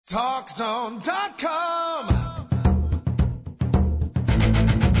TalkZone.com.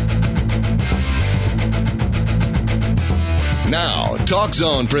 Now,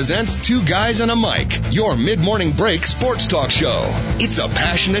 TalkZone presents Two Guys and a Mic, your mid-morning break sports talk show. It's a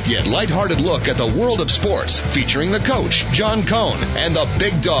passionate yet lighthearted look at the world of sports, featuring the coach, John Cohn, and the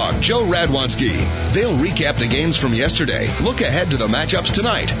big dog, Joe Radwanski. They'll recap the games from yesterday, look ahead to the matchups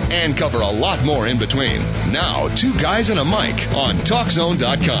tonight, and cover a lot more in between. Now, Two Guys and a Mic on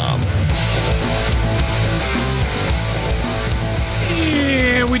TalkZone.com.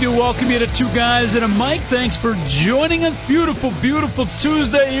 And we do welcome you to Two Guys and a Mic. Thanks for joining us. Beautiful, beautiful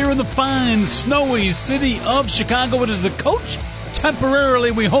Tuesday here in the fine, snowy city of Chicago. It is the coach,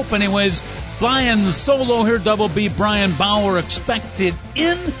 temporarily, we hope anyways, flying solo here. Double B, Brian Bauer expected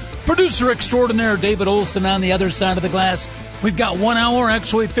in. Producer extraordinaire, David Olson on the other side of the glass. We've got 1 hour,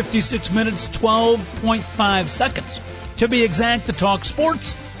 actually 56 minutes, 12.5 seconds. To be exact, to talk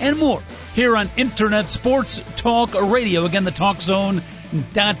sports and more here on Internet Sports Talk Radio. Again, the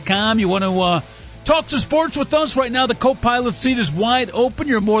TalkZone.com. You want to talk to sports with us right now? The co-pilot seat is wide open.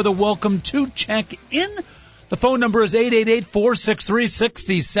 You're more than welcome to check in. The phone number is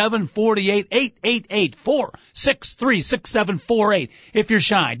 888-463-6748, 888-463-6748. If you're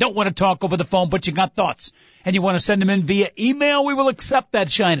shy, don't want to talk over the phone, but you got thoughts, and you want to send them in via email, we will accept that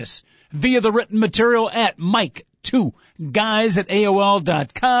shyness via the written material at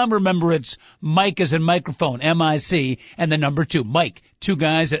Mike2Guys@AOL.com. Remember, it's Mike as in microphone, M-I-C, and the number 2, Mike,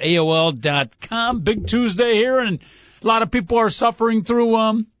 2Guys@AOL.com. Big Tuesday here, and a lot of people are suffering through,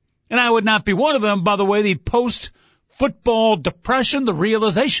 and I would not be one of them, by the way, the post-football depression, the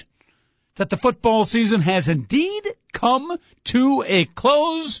realization that the football season has indeed come to a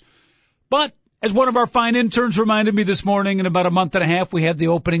close. But as one of our fine interns reminded me this morning, in about a month and a half, we had the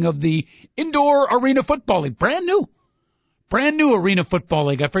opening of the Indoor Arena Football League. Brand new Arena Football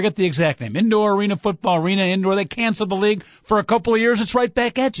League. I forget the exact name. Indoor Arena Football, Arena Indoor. They canceled the league for a couple of years. It's right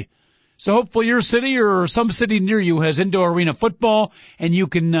back at you. So hopefully your city or some city near you has Indoor Arena Football, and you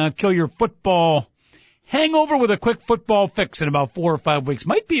can kill your football hangover with a quick football fix in about 4 or 5 weeks.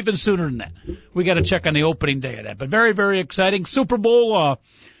 Might be even sooner than that. We got to check on the opening day of that. But very, very exciting. Super Bowl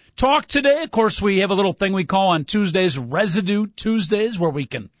talk today. Of course, we have a little thing we call on Tuesdays, Residue Tuesdays, where we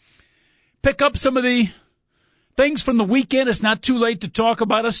can pick up some of the things from the weekend. It's not too late to talk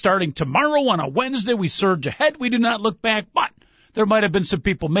about us. Starting tomorrow on a Wednesday, we surge ahead. We do not look back, but there might have been some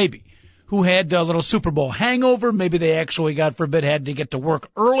people maybe who had a little Super Bowl hangover. Maybe they actually, God forbid, had to get to work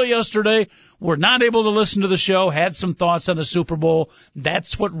early yesterday, were not able to listen to the show, had some thoughts on the Super Bowl.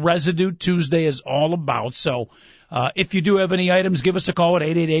 That's what Residue Tuesday is all about. So if you do have any items, give us a call at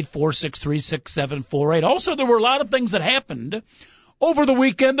 888-463-6748. Also, there were a lot of things that happened over the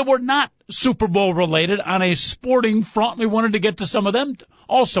weekend that were not Super Bowl related on a sporting front. We wanted to get to some of them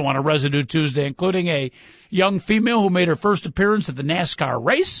also on a Residue Tuesday, including a young female who made her first appearance at the NASCAR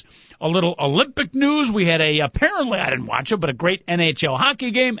race, a little Olympic news. We had apparently, I didn't watch it, but a great NHL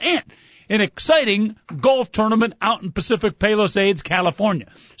hockey game, and an exciting golf tournament out in Pacific Palisades, California.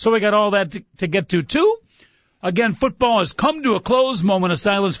 So we got all that to get to, too. Again, football has come to a close. Moment of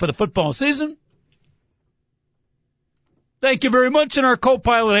silence for the football season. Thank you very much, and our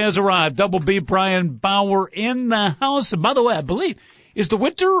co-pilot has arrived. Double B, Brian Bauer in the house. And by the way, I believe, is the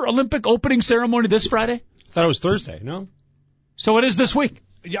Winter Olympic opening ceremony this Friday? I thought it was Thursday, no? So it is this week?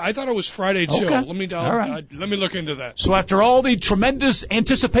 Yeah, I thought it was Friday, too. Okay. Let me look into that. So after all the tremendous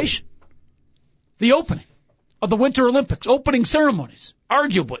anticipation, the opening of the Winter Olympics, opening ceremonies,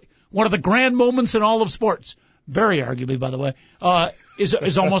 arguably one of the grand moments in all of sports, very arguably, by the way,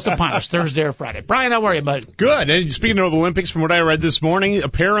 is almost upon us, Thursday or Friday. Brian, how are you, bud? Good. And speaking of Olympics, from what I read this morning,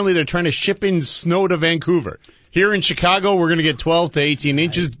 apparently they're trying to ship in snow to Vancouver. Here in Chicago, we're going to get 12 to 18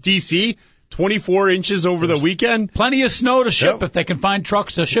 inches. D.C., 24 inches over the weekend. Plenty of snow to ship if they can find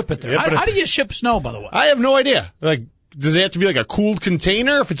trucks to ship it there. How do you ship snow, by the way? I have no idea. Like, does it have to be like a cooled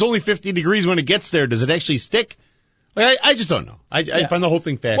container? If it's only 50 degrees when it gets there, does it actually stick? Like, I just don't know. I find the whole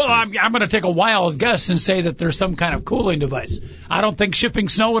thing fascinating. Well, I'm going to take a wild guess and say that there's some kind of cooling device. I don't think shipping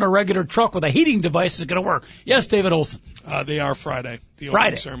snow in a regular truck with a heating device is going to work. Yes, David Olson. They are Friday. The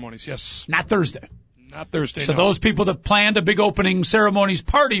opening ceremonies, yes. Not Thursday. Not Thursday, So no. those people that planned a big opening ceremonies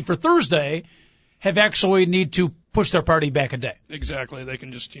party for Thursday have actually need to push their party back a day. Exactly. They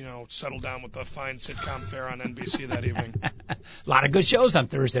can just, settle down with the fine sitcom fare on NBC that evening. A lot of good shows on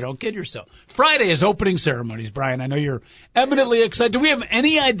Thursday. Don't kid yourself. Friday is opening ceremonies, Brian. I know you're eminently excited. Do we have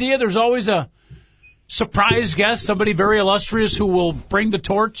any idea? There's always a surprise guest, somebody very illustrious who will bring the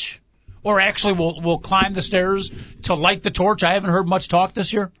torch or actually will climb the stairs to light the torch. I haven't heard much talk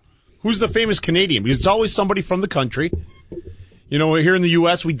this year. Who's the famous Canadian? Because it's always somebody from the country. You know, here in the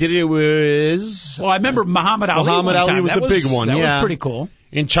U.S., we did it was... Well, I remember Muhammad Ali. Muhammad Ali was the big one, That yeah. was pretty cool.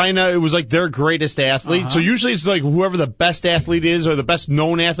 In China, it was like their greatest athlete. So usually it's like whoever the best athlete is or the best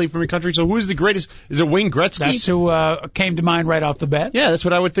known athlete from your country. So who is the greatest? Is it Wayne Gretzky? That's who came to mind right off the bat. Yeah, that's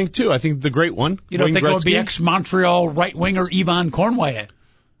what I would think too. I think the great one. You don't Wayne think Gretzky. it would be ex-Montreal right-winger Yvonne Cornway?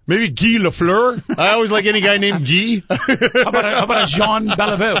 Maybe Guy Lafleur. I always like any guy named Guy. How about a Jean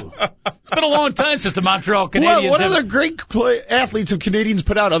Bellevue? It's been a long time since the Montreal Canadiens. What other great athletes have Canadians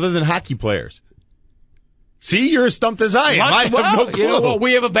put out other than hockey players? See, you're as stumped as I am. I have no clue. You know, well,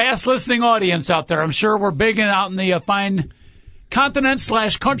 we have a vast listening audience out there. I'm sure we're big and out in the fine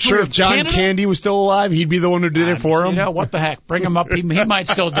continent/country. I'm sure if John Canada. Candy was still alive, he'd be the one who did it for him. You know, what the heck? Bring him up. He might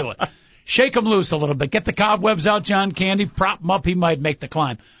still do it. Shake him loose a little bit. Get the cobwebs out, John Candy. Prop him up. He might make the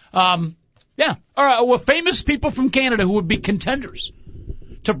climb. Yeah. All right. Well, famous people from Canada who would be contenders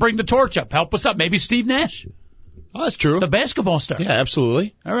to bring the torch up. Help us up. Maybe Steve Nash. Oh, that's true. The basketball star. Yeah,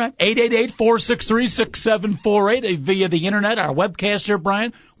 absolutely. All right. 888-463-6748 via the internet. Our webcast here,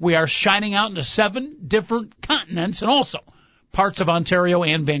 Brian. We are shining out into 7 different continents and also parts of Ontario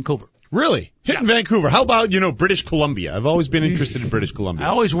and Vancouver. Really? Hitting Vancouver. How about, British Columbia? I've always been interested in British Columbia. I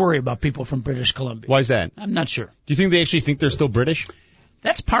always worry about people from British Columbia. Why is that? I'm not sure. Do you think they actually think they're still British?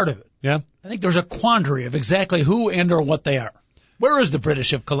 That's part of it. Yeah. I think there's a quandary of exactly who and or what they are. Where is the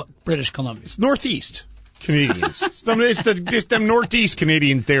British Columbia? It's Northeast Canadians. it's them Northeast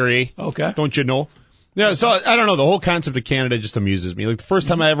Canadian theory. Okay. Don't you know? Yeah, so I don't know. The whole concept of Canada just amuses me. Like the first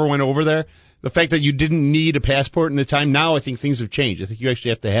time I ever went over there, the fact that you didn't need a passport in the time, now I think things have changed. I think you actually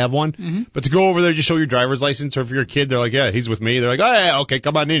have to have one. Mm-hmm. But to go over there, just show your driver's license, or if you're a kid, they're like, yeah, he's with me. They're like, oh, yeah, okay,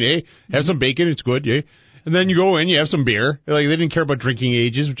 come on in, eh? Have some bacon, it's good, yeah. And then you go in, you have some beer. Like, they didn't care about drinking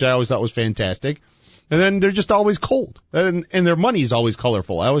ages, which I always thought was fantastic. And then they're just always cold. And their money's always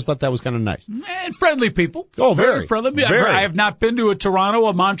colorful. I always thought that was kind of nice. And friendly people. Oh, very friendly. Very. I have not been to a Toronto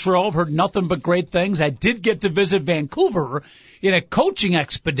or Montreal. I've heard nothing but great things. I did get to visit Vancouver in a coaching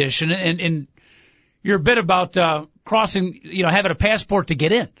expedition, and your bit about crossing, having a passport to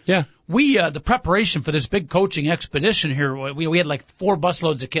get in. Yeah. We, the preparation for this big coaching expedition here, we had like 4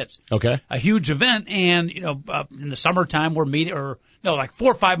 busloads of kids. Okay. A huge event, and, in the summertime we're meeting, like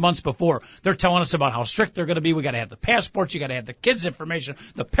 4 or 5 months before, they're telling us about how strict they're going to be. We got to have the passports, you got to have the kids' information,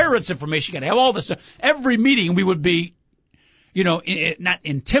 the parents' information, you got to have all this stuff. Every meeting we would be, not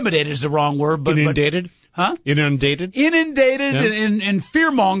intimidated is the wrong word, but inundated? Huh? Inundated? Inundated Yeah. and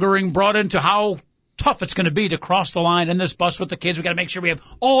fear-mongering brought into how tough it's going to be to cross the line in this bus with the kids. We got to make sure we have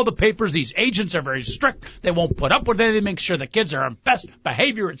all the papers. These agents are very strict. They won't put up with anything. Make sure the kids are on best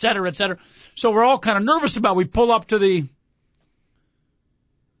behavior, et cetera, et cetera. So we're all kind of nervous about. We pull up to the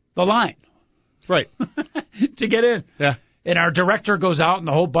line, Right. to get in. Yeah. And our director goes out, and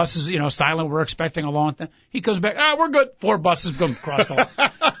the whole bus is, silent. We're expecting a long time. He comes back. We're good. 4 buses go across the line.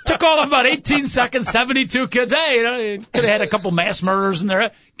 Took all of about 18 seconds, 72 kids. Hey, could have had a couple mass murders in there.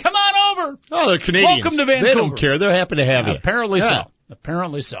 Come on over. Oh, they're Canadians. Welcome to Vancouver. They don't care. They're happy to have you. Apparently so.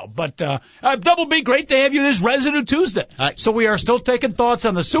 Apparently so. But, Double B, great to have you this Residue Tuesday. Hi. So we are still taking thoughts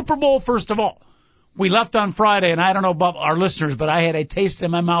on the Super Bowl, first of all. We left on Friday, and I don't know about our listeners, but I had a taste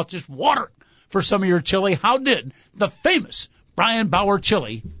in my mouth, just water for some of your chili. How did the famous Brian Bauer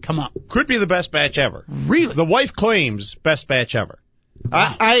chili come out? Could be the best batch ever. Really? The wife claims best batch ever.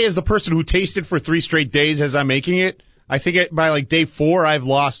 Wow. I, as the person who tasted for 3 straight days as I'm making it, I think by like day 4, I've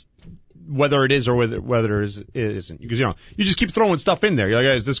lost whether it is or whether it isn't. Because, you just keep throwing stuff in there. You're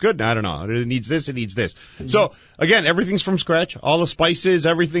like, is this good? No, I don't know. It needs this, it needs this. Mm-hmm. So, again, everything's from scratch. All the spices,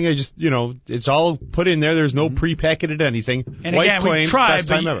 everything, it's all put in there. There's no pre-packeted anything. And wife again, claims, we tried, best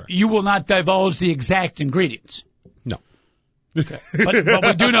time ever. You will not divulge the exact ingredients. No. Okay. But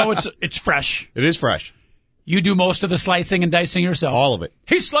we do know it's fresh. It is fresh. You do most of the slicing and dicing yourself. All of it.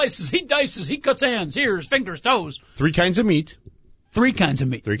 He slices, he dices, he cuts hands, ears, fingers, toes. 3 kinds of meat. 3 kinds of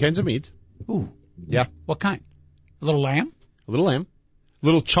meat. 3 kinds of meat. Ooh. Yeah. What kind? A little lamb? A little lamb.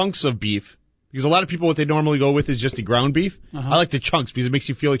 Little chunks of beef. Because a lot of people, what they normally go with is just the ground beef. I like the chunks because it makes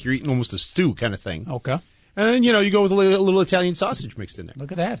you feel like you're eating almost a stew kind of thing. Okay. And then, you go with a little Italian sausage mixed in there.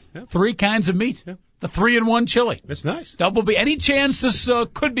 Look at that. Yeah. 3 kinds of meat. Yeah. The 3-in-1 chili. That's nice. Double B. Any chance this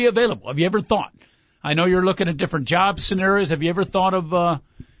could be available? Have you ever thought? I know you're looking at different job scenarios. Have you ever thought of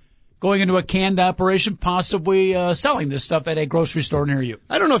going into a canned operation, possibly selling this stuff at a grocery store near you?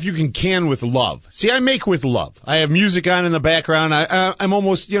 I don't know if you can can with love. See, I make with love. I have music on in the background. I'm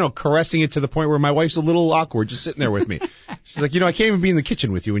almost, caressing it to the point where my wife's a little awkward just sitting there with me. She's like, I can't even be in the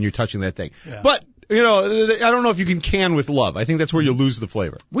kitchen with you when you're touching that thing. Yeah. But, I don't know if you can can with love. I think that's where you lose the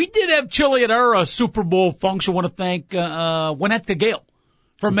flavor. We did have chili at our Super Bowl function. I want to thank Winnette Gale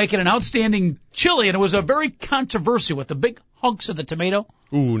for making an outstanding chili, and it was a very controversial with the big hunks of the tomato.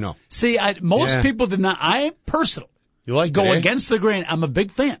 Ooh, no. See, most people did not. I personally go against the grain. I'm a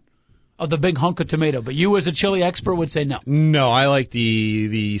big fan of the big hunk of tomato, but you as a chili expert would say no. No, I like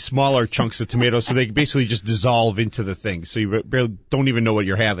the smaller chunks of tomato, so they basically just dissolve into the thing, so you barely don't even know what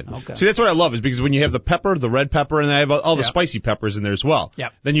you're having. Okay. See, that's what I love, is because when you have the pepper, the red pepper, and I have all the spicy peppers in there as well.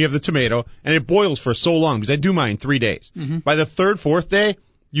 Yep. Then you have the tomato, and it boils for so long, because I do mine 3 days. Mm-hmm. By the third, fourth day,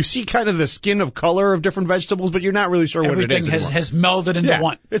 you see kind of the skin of color of different vegetables, but you're not really sure what it is. Everything has melded into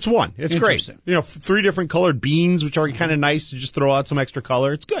one. It's one. It's great. 3 different colored beans, which are kind of nice to just throw out some extra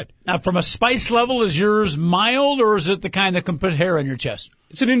color. It's good. Now, from a spice level, is yours mild, or is it the kind that can put hair on your chest?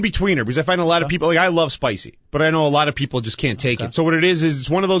 It's an in-betweener, because I find a lot of people, I love spicy, but I know a lot of people just can't take it. So what it is it's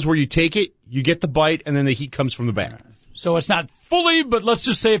one of those where you take it, you get the bite, and then the heat comes from the back. So it's not fully, but let's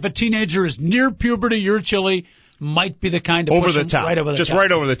just say if a teenager is near puberty, your chili might be the kind of over the top. Right over the top. Just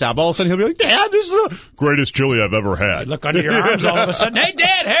right over the top. All of a sudden he'll be like, Dad, this is the greatest chili I've ever had. You look under your arms all of a sudden, hey,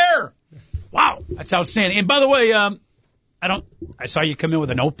 Dad, hair! Wow, that's outstanding. And by the way, I saw you come in with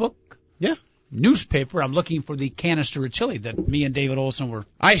a notebook. Yeah. Newspaper. I'm looking for the canister of chili that me and David Olson were.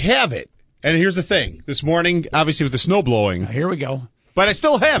 I have it. And here's the thing. This morning, obviously with the snow blowing. Here we go. But I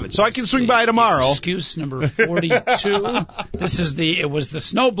still have it, so I can swing by tomorrow. Excuse number 42. It was the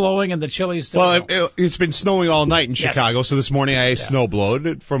snow blowing and the chili is still. Well, it's been snowing all night in Chicago, so this morning I snow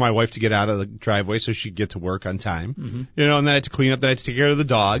blowed for my wife to get out of the driveway so she'd get to work on time. Mm-hmm. And then I had to clean up, then I had to take care of the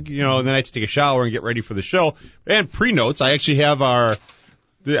dog, and then I had to take a shower and get ready for the show. And pre-notes, I actually have I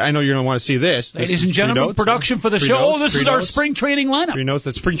know you're going to want to see this. Ladies and gentlemen, production for the show. Oh, this is our spring training lineup. Pre-notes,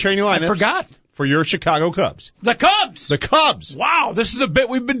 that's spring training lineup. I forgot. For your Chicago Cubs. The Cubs! The Cubs! Wow, this is a bit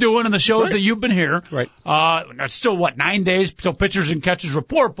we've been doing in the shows that you've been here. Right. It's still, 9 days till pitchers and catchers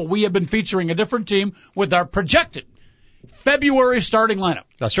report, but we have been featuring a different team with our projected February starting lineup.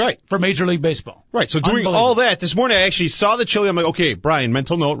 That's right. For Major League Baseball. Right, so doing all that, this morning I actually saw the chili. I'm like, okay, Brian,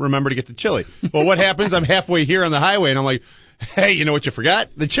 mental note, remember to get the chili. Well, what happens? I'm halfway here on the highway, and I'm like, hey, you know what you forgot?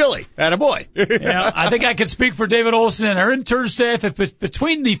 The chili. Attaboy. I think I could speak for David Olson and our intern staff. If it's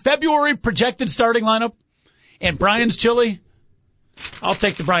between the February projected starting lineup and Brian's chili, I'll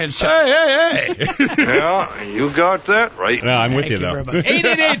take the Brian's chili. Hey. Yeah, you got that right. No, I'm with you, though.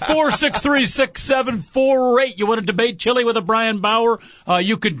 888-463-6748. You want to debate chili with a Brian Bauer?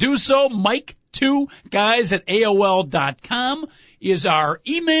 You could do so. Mike2guys@AOL.com is our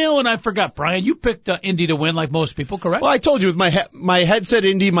email, and I forgot, Brian, you picked Indy to win like most people, correct? Well, I told you, with my head said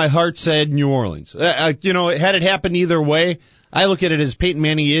Indy, my heart said New Orleans. Had it happened either way, I look at it as Peyton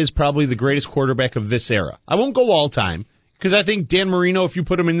Manning is probably the greatest quarterback of this era. I won't go all time, because I think Dan Marino, if you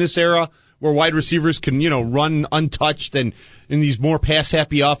put him in this era where wide receivers can, run untouched and in these more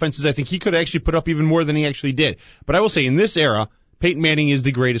pass-happy offenses, I think he could actually put up even more than he actually did. But I will say, in this era, Peyton Manning is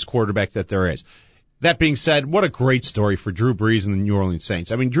the greatest quarterback that there is. That being said, what a great story for Drew Brees and the New Orleans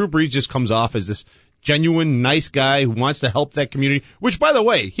Saints. I mean, Drew Brees just comes off as this genuine, nice guy who wants to help that community, which, by the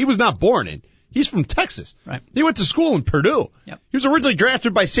way, he was not born in. He's from Texas. Right. He went to school in Purdue. Yep. He was originally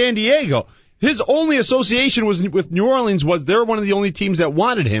drafted by San Diego. His only association with New Orleans was they're one of the only teams that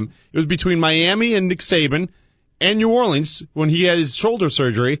wanted him. It was between Miami and Nick Saban and New Orleans when he had his shoulder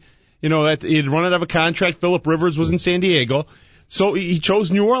surgery. He had run out of a contract. Phillip Rivers was in San Diego. So he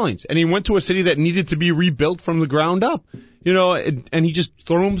chose New Orleans, and he went to a city that needed to be rebuilt from the ground up, and he just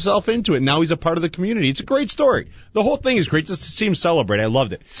threw himself into it. Now he's a part of the community. It's a great story. The whole thing is great just to see him celebrate. I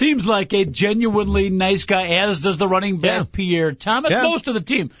loved it. Seems like a genuinely nice guy, as does the running back, Pierre Thomas. Yeah. Most of the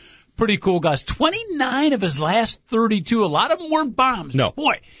team. Pretty cool guys. 29 of his last 32. A lot of them weren't bombs. No.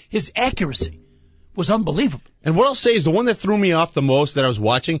 Boy, his accuracy was unbelievable. And what I'll say is the one that threw me off the most that I was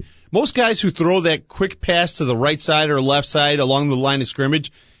watching, most guys who throw that quick pass to the right side or left side along the line of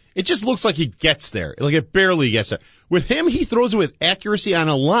scrimmage, it just looks like he gets there. Like it barely gets there. With him, he throws it with accuracy on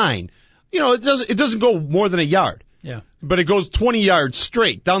a line. It doesn't go more than a yard. Yeah. But it goes 20 yards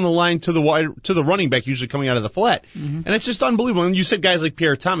straight down the line to the running back, usually coming out of the flat. Mm-hmm. And it's just unbelievable. And you said guys like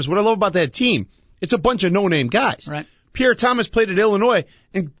Pierre Thomas. What I love about that team, it's a bunch of no-name guys. Right. Pierre Thomas played at Illinois,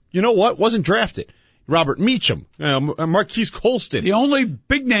 and you know what? Wasn't drafted. Robert Meacham, Marquise Colston. The only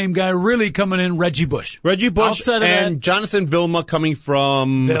big-name guy really coming in, Reggie Bush. And Jonathan Vilma coming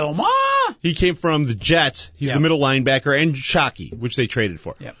from... Vilma? He came from the Jets. He's the middle linebacker, and Shockey, which they traded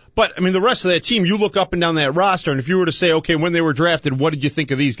for. Yep. But, the rest of that team, you look up and down that roster, and if you were to say, okay, when they were drafted, what did you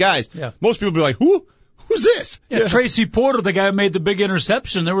think of these guys? Yeah. Most people would be like, who? Who's this? Yeah, Tracy Porter, the guy who made the big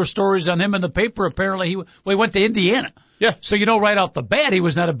interception, there were stories on him in the paper. Apparently, he went to Indiana. Yeah. So, right out the bat, he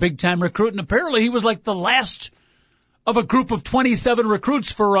was not a big-time recruit, and apparently he was like the last of a group of 27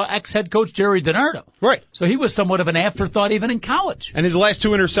 recruits for ex-head coach Jerry DiNardo. Right. So he was somewhat of an afterthought even in college. And his last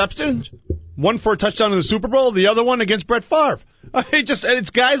 2 interceptions, one for a touchdown in the Super Bowl, the other one against Brett Favre. And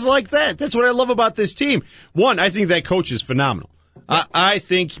it's guys like that. That's what I love about this team. One, I think that coach is phenomenal. I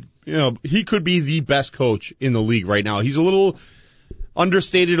think, he could be the best coach in the league right now. He's a little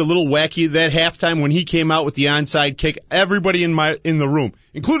understated, a little wacky. That halftime when he came out with the onside kick, everybody in the room,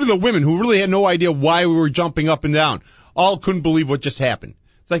 including the women who really had no idea why we were jumping up and down, all couldn't believe what just happened.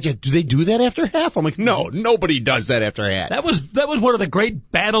 It's like, do they do that after half? I'm like, no, nobody does that after half. That was one of the great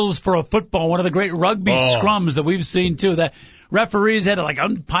battles for a football, one of the great rugby scrums that we've seen too. That referees had to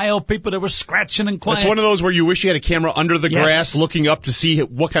unpile people that were scratching and clawing. It's one of those where you wish you had a camera under the grass looking up to see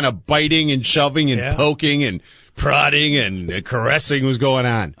what kind of biting and shoving and poking and prodding and caressing was going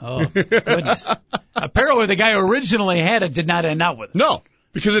on. Oh, goodness. Apparently the guy who originally had it did not end out with it. No,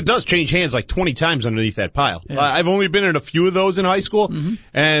 because it does change hands like 20 times underneath that pile. Yeah. I've only been in a few of those in high school,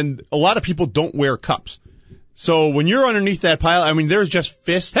 and a lot of people don't wear cups. So when you're underneath that pile, I mean, there's just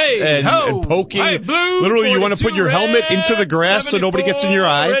fists and poking. Hey, blue, literally, you want to put your helmet into the grass so nobody gets in your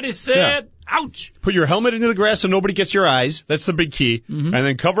eye. Ready, set, ouch. Put your helmet into the grass so nobody gets your eyes. That's the big key. And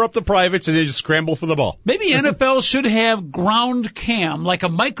then cover up the privates and then just scramble for the ball. Maybe NFL should have ground cam, like a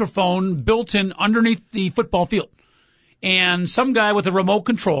microphone built in underneath the football field. And some guy with a remote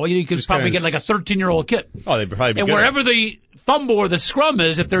control, you could probably get like a 13-year-old kid. Oh, they'd probably be and good. And wherever the fumble or the scrum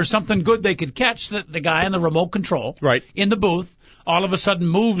is, if there's something good they could catch, the guy in the remote control in the booth all of a sudden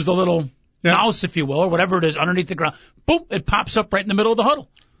moves the little mouse, if you will, or whatever it is underneath the ground. Boom, it pops up right in the middle of the huddle.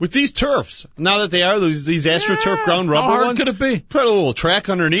 With these turfs, now that they are these AstroTurf ground rubber how hard ones, could it be? Put a little track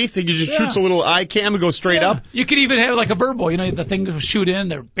underneath. He just shoots a little eye cam and goes straight up. You could even have like a verbal, the thing to shoot in.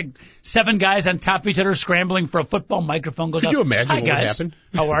 They're big 7 guys on top of each other scrambling for a football. Microphone goes up. Could you imagine Hi, what guys. would happen?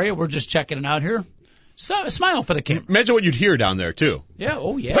 How are you? We're just checking it out here. So, smile for the camera. Imagine what you'd hear down there, too. Yeah,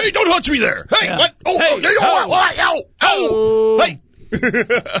 oh, yeah. Hey, don't touch me there. Hey, what? Oh, Hey, Hey.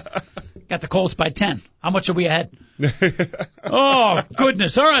 Got the Colts by 10. How much are we ahead? Oh,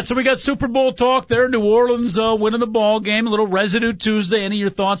 goodness. All right, so we got Super Bowl talk there. New Orleans winning the ball game. A little Residue Tuesday. Any of your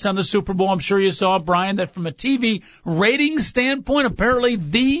thoughts on the Super Bowl? I'm sure you saw, Brian, that from a TV rating standpoint, apparently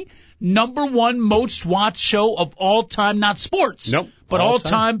the #1 most watched show of all time, not sports. Nope. But all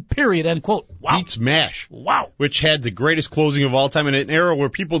time, period, end quote. Wow. Beats MASH. Wow. Which had the greatest closing of all time in an era where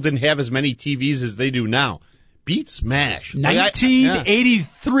people didn't have as many TVs as they do now. Beats MASH.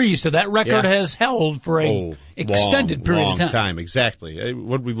 1983, so that record has held for a extended period of time. Long time, exactly.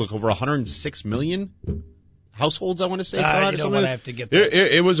 What did we look over 106 million households? I want to say. You don't want to have to get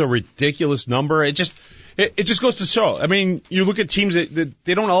that. It was a ridiculous number. It just goes to show. I mean, you look at teams that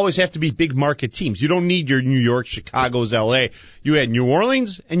they don't always have to be big market teams. You don't need your New York, Chicago's, L.A. You had New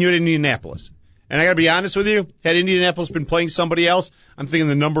Orleans and you had Indianapolis. And I got to be honest with you, had Indianapolis been playing somebody else, I'm thinking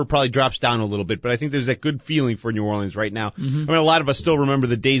the number probably drops down a little bit. But I think there's that good feeling for New Orleans right now. I mean, a lot of us still remember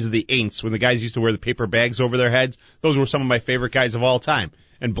the days of the Aints when the guys used to wear the paper bags over their heads. Those were some of my favorite guys of all time.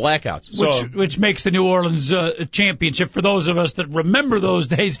 And blackouts. Which makes the New Orleans championship, for those of us that remember those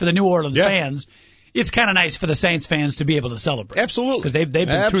days for the New Orleans fans, it's kind of nice for the Saints fans to be able to celebrate. Absolutely. Because they've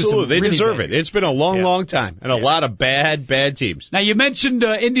been through some They really deserve it. It's been a long time. And a lot of bad teams. Now, you mentioned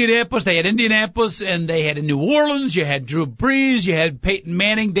Indianapolis. They had Indianapolis, and they had in New Orleans. You had Drew Brees. You had Peyton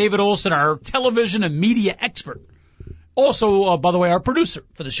Manning. David Olson, our television and media expert. Also, by the way, our producer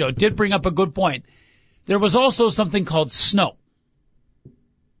for the show did bring up a good point. There was also something called snow,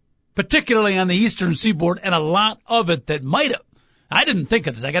 particularly on the eastern seaboard, and a lot of it that might have. I didn't think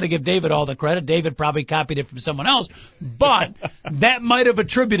of this. I got to give David all the credit. David probably copied it from someone else, but that might have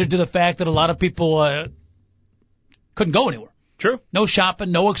attributed to the fact that a lot of people couldn't go anywhere. True. No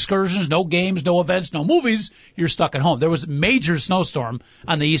shopping, no excursions, no games, no events, no movies. You're stuck at home. There was a major snowstorm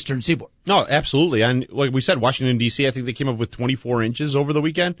on the eastern seaboard. No, absolutely. And like we said, Washington, D.C., I think they came up with 24 inches over the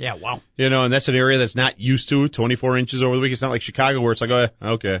weekend. Yeah, wow. And that's an area that's not used to 24 inches over the week. It's not like Chicago where it's like,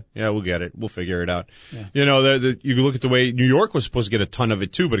 okay, yeah, we'll get it. We'll figure it out. Yeah. You look at the way New York was supposed to get a ton of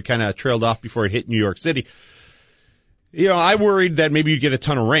it too, but it kind of trailed off before it hit New York City. I worried that maybe you'd get a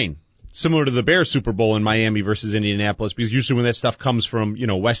ton of rain. Similar to the Bears Super Bowl in Miami versus Indianapolis, because usually when that stuff comes from,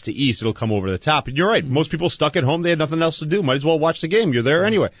 west to east, it'll come over the top. And you're right. Most people stuck at home. They had nothing else to do. Might as well watch the game. You're there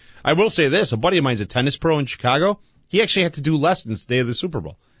anyway. I will say this. A buddy of mine's a tennis pro in Chicago. He actually had to do lessons the day of the Super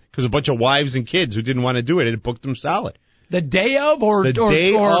Bowl because a bunch of wives and kids who didn't want to do it had booked them solid. The day of or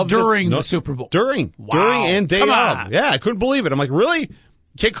during the Super Bowl? During. Wow. During and day Come of. on. Yeah, I couldn't believe it. I'm like, really?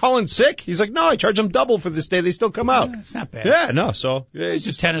 Can't call in sick? He's like, no, I charge them double for this day. They still come out. It's not bad. Yeah, no, so. He's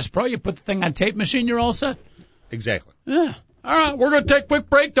a tennis pro. You put the thing on tape machine, you're all set. Exactly. Yeah. All right, we're going to take a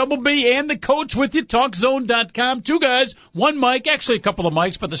quick break. Double B and the coach with you. TalkZone.com. 2 guys, 1 mic. Actually, a couple of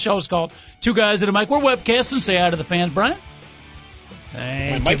mics, but the show's called 2 Guys and a Mic. We're webcasting. Say hi to the fans, Brian.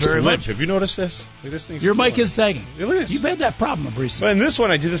 Thank My you mic is very limp. much. Have you noticed this? This thing's Your mic is sagging. It is. You've had that problem recently. But in this one,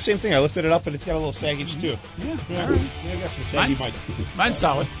 I did the same thing. I lifted it up, and it's got a little saggage, too. Yeah, Yeah, all right. I got some saggy mics. Mine's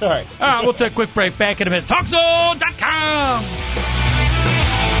solid. All right. All right, we'll take a quick break. Back in a minute. TalkZone.com.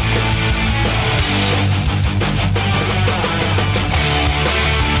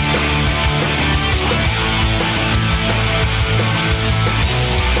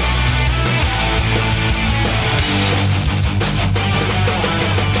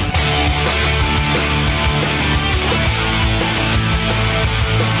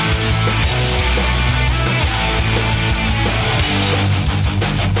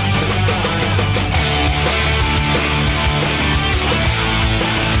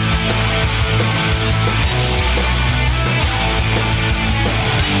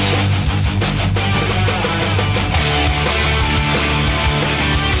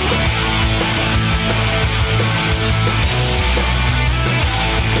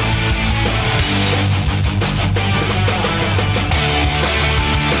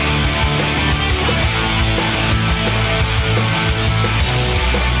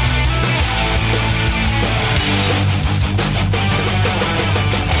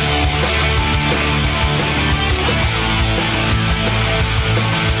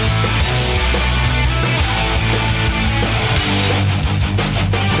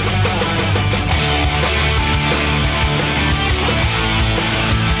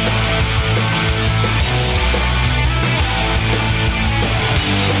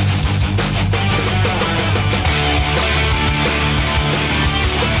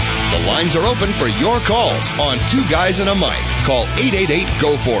 Lines are open for your calls on 2 Guys and a Mic. Call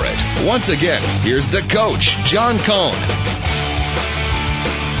 888-GO-FOR-IT. Once again, here's the coach, John Cohn.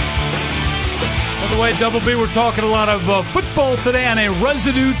 By the way, Double B, we're talking a lot of football today on a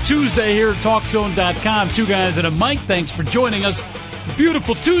Residue Tuesday here at TalkZone.com. 2 Guys and a Mic, thanks for joining us.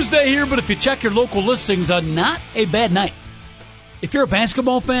 Beautiful Tuesday here, but if you check your local listings, not a bad night. If you're a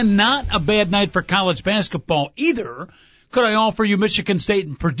basketball fan, not a bad night for college basketball either. Could I offer you Michigan State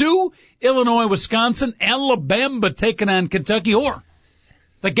and Purdue, Illinois, Wisconsin, Alabama taking on Kentucky, or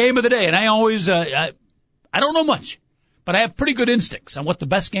the game of the day? And I always, I don't know much, but I have pretty good instincts on what the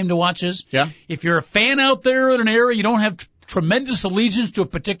best game to watch is. Yeah. If you're a fan out there in an area, you don't have tremendous allegiance to a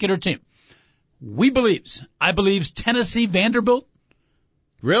particular team. I believe Tennessee Vanderbilt.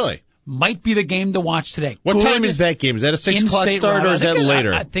 Really? Might be the game to watch today. What time is that game? Is that a 6 o'clock start or is that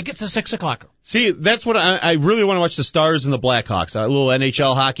later? I think it's a 6 o'clocker. See, that's what I really want to watch, the Stars and the Blackhawks, a little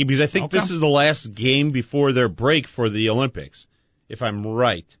NHL hockey, because I think this is the last game before their break for the Olympics, if I'm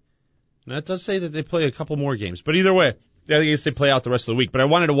right. Now, it does say that they play a couple more games, but either way, I guess they play out the rest of the week. But I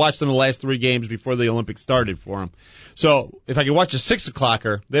wanted to watch them the last 3 games before the Olympics started for them. So if I could watch a 6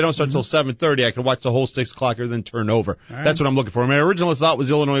 o'clocker, they don't start until 7:30. I could watch the whole 6 o'clocker, then turn over. Right. That's what I'm looking for. My original thought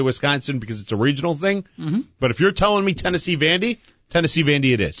was Illinois, Wisconsin, because it's a regional thing. Mm-hmm. But if you're telling me Tennessee Vandy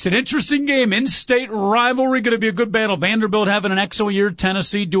it is. It's an interesting game. In-state rivalry, going to be a good battle. Vanderbilt having an excellent year.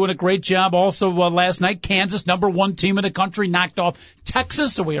 Tennessee doing a great job. Also, last night, Kansas, number 1 team in the country, knocked off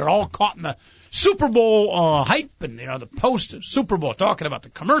Texas. So we are all caught in the Super Bowl hype and, the post Super Bowl, talking about the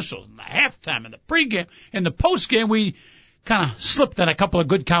commercials and the halftime and the pregame. And the postgame, we kind of slipped on a couple of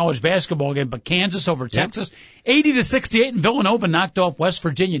good college basketball games. But Kansas over Texas, 80-68, and Villanova knocked off West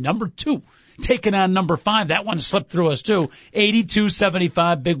Virginia, number 2. Taking on number 5. That one slipped through us, too.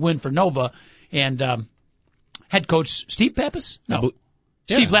 82-75, big win for Nova. And head coach Steve Pappas? No.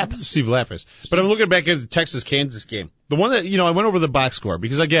 Steve Lappas. Steve Lappas. But I'm looking back at the Texas-Kansas game. The one that, I went over the box score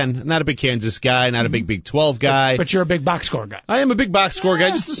because, again, not a big Kansas guy, not a big Big 12 guy. But you're a big box score guy. I am a big box score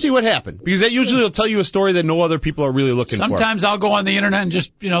guy just to see what happened. Because that usually will tell you a story that no other people are really looking for. Sometimes I'll go on the internet and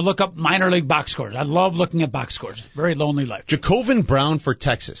just, look up minor league box scores. I love looking at box scores. Very lonely life. Jacobin Brown for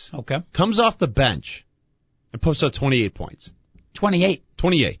Texas. Okay. Comes off the bench and posts out 28 points. 28.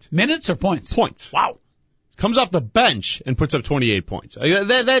 Minutes or points? Points. Wow. Comes off the bench and puts up 28 points.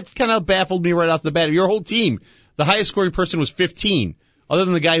 That kind of baffled me right off the bat. Your whole team, the highest scoring person was 15, other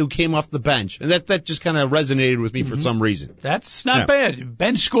than the guy who came off the bench. And that just kind of resonated with me for some reason. That's not bad.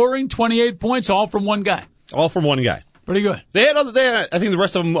 Bench scoring, 28 points, all from one guy. All from one guy. Pretty good. They had, I think the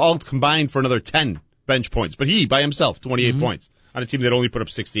rest of them all combined for another 10 bench points. But he, by himself, 28 points on a team that only put up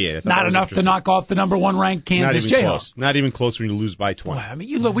 68. Not enough to knock off the number 1 ranked Kansas Jayhawks. Not even close when you lose by 20. Boy, I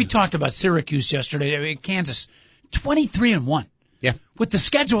mean, look, we talked about Syracuse yesterday. Kansas, 23-1. Yeah. With the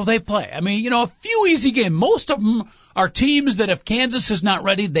schedule they play. I mean, a few easy games. Most of them are teams that if Kansas is not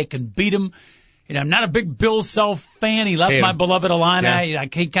ready, they can beat them. I'm not a big Bill Self fan. He left my beloved Illini. Yeah.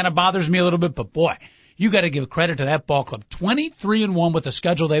 He kind of bothers me a little bit, but boy, you got to give credit to that ball club. 23-1 with the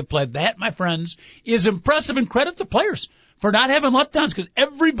schedule they've played. That, my friends, is impressive, and credit the players for not having letdowns because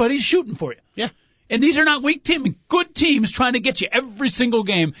everybody's shooting for you. Yeah. And these are not weak teams. Good teams trying to get you every single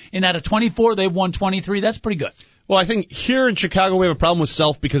game. And out of 24, they've won 23. That's pretty good. Well, I think here in Chicago we have a problem with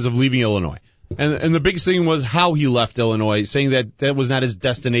Self because of leaving Illinois. And the biggest thing was how he left Illinois, saying that that was not his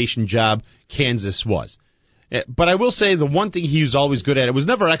destination job. Kansas was. But I will say the one thing he was always good at, it was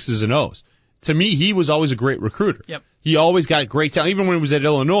never X's and O's. To me, he was always a great recruiter. Yep. He always got great talent. Even when he was at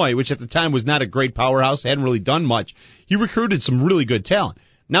Illinois, which at the time was not a great powerhouse, hadn't really done much, he recruited some really good talent.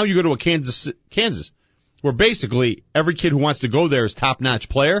 Now you go to a Kansas, where basically every kid who wants to go there is top-notch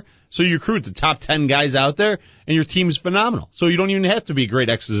player. So you recruit the top 10 guys out there, and your team is phenomenal. So you don't even have to be a great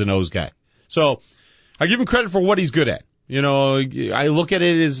X's and O's guy. So I give him credit for what he's good at. I look at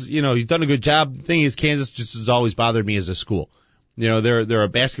it as, he's done a good job. The thing is, Kansas just has always bothered me as a school. They're a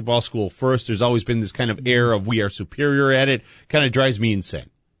basketball school first. There's always been this kind of air of we are superior at it. Kind of drives me insane.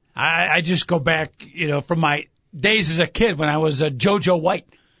 I just go back, from my days as a kid when I was a JoJo White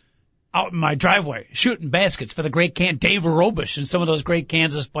out in my driveway shooting baskets for the great Dave Robish and some of those great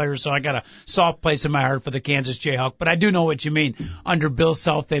Kansas players. So I got a soft place in my heart for the Kansas Jayhawk. But I do know what you mean. Under Bill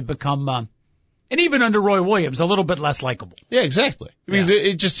Self, they've become, and even under Roy Williams, a little bit less likable. Yeah, exactly. Because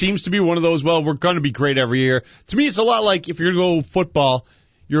it just seems to be one of those, well, we're going to be great every year. To me, it's a lot like if you're going to go football,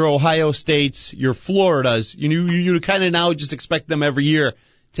 your Ohio States, your Floridas, you kind of now just expect them every year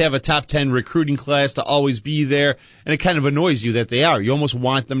to have a top 10 recruiting class, to always be there, and it kind of annoys you that they are. You almost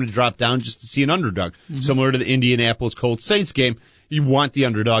want them to drop down just to see an underdog. Mm-hmm. Similar to the Indianapolis Colts Saints game, you want the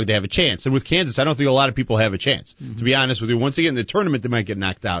underdog to have a chance. And with Kansas, I don't think a lot of people have a chance. Mm-hmm. To be honest with you, once they get in the tournament, they might get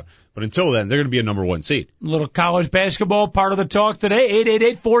knocked out. But until then, they're going to be a number one seed. A little college basketball part of the talk today,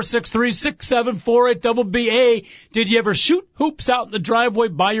 888-463-6748 WBA. Did you ever shoot hoops out in the driveway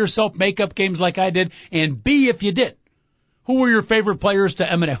by yourself, makeup games like I did? And B, if you did, who were your favorite players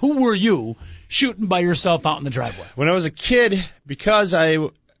to emanate? Who were you shooting by yourself out in the driveway? When I was a kid, because I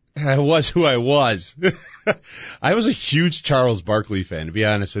was who I was, I was a huge Charles Barkley fan, to be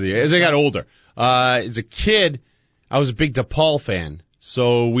honest with you, as I got older. As a kid, I was a big DePaul fan.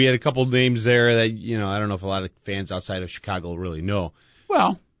 So we had a couple names there that, I don't know if a lot of fans outside of Chicago really know.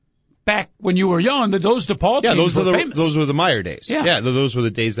 Well, back when you were young, those DePaul teams were famous. Those were the Meyer days. Yeah, those were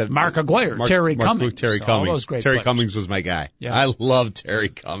the days that Mark Aguirre, Terry Cummings. Terry Cummings was my guy. Yeah. I loved Terry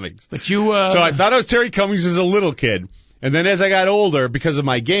Cummings. But you, so I thought I was Terry Cummings as a little kid. And then as I got older, because of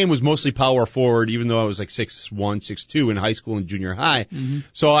my game was mostly power forward, even though I was like 6'1", 6'2" in high school and junior high. Mm-hmm.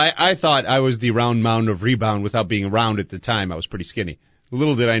 So I thought I was the round mound of rebound without being round at the time. I was pretty skinny.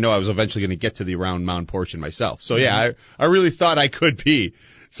 Little did I know I was eventually going to get to the round mound portion myself. So yeah, I really thought I could be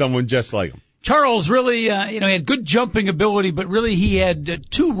someone just like him. Charles really, he had good jumping ability, but really he had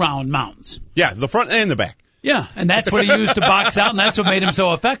two round mounds. Yeah, the front and the back. Yeah, and that's what he used to box out, and that's what made him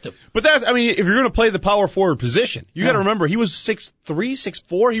so effective. But if you're going to play the power forward position, you got to remember he was 6'3",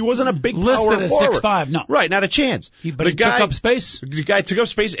 6'4". He wasn't a big power forward. Listed at 6'5", no. Right, not a chance. But he took up space. The guy took up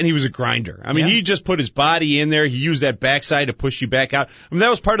space, and he was a grinder. He just put his body in there. He used that backside to push you back out. That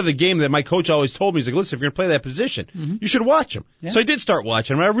was part of the game that my coach always told me. He's like, listen, if you're going to play that position, you should watch him. Yeah. So I did start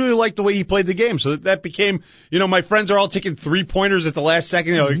watching him. I really liked the way he played the game. So that became, my friends are all taking three-pointers at the last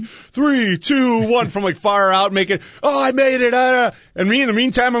second. They're like, 3, 2, 1 from like far out, making, I made it. And me, in the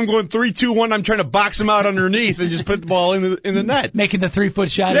meantime, I'm going 3, 2, 1. I'm trying to box him out underneath and just put the ball in the net. Making the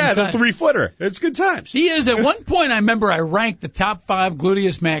 3-foot shot inside. The 3-footer. It's good times. He is. At one point, I remember I ranked the top 5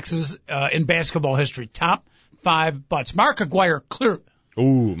 gluteus maxes in basketball history. Top 5 butts. Mark Aguirre, clearly.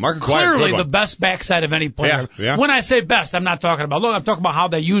 Ooh, Mark Aguirre. Clearly the best backside of any player. Yeah. When I say best, I'm not talking about, I'm talking about how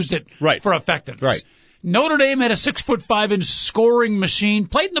they used it for effectiveness. Right. Notre Dame had a 6'5" scoring machine.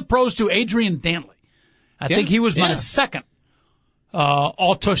 Played in the pros too, Adrian Dantley. I think he was my second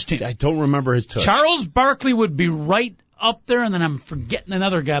all-tush team. I don't remember his tush. Charles Barkley would be right up there, and then I'm forgetting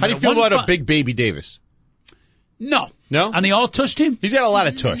another guy. How do you feel about a Big Baby Davis? No. No? On the all-tush team? He's got a lot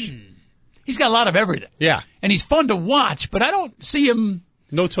of tush. He's got a lot of everything. Yeah. And he's fun to watch, but I don't see him.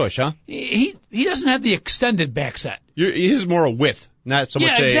 No tush, huh? He doesn't have the extended backside. He's more a width, not so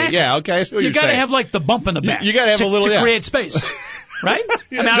much exactly. okay, I see what you you're got to saying. have like the bump in the back. You got to have a little to create space. Right?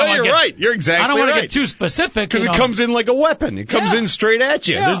 You're right. You're exactly right. I don't want to get too specific. Because it comes in like a weapon. It comes in straight at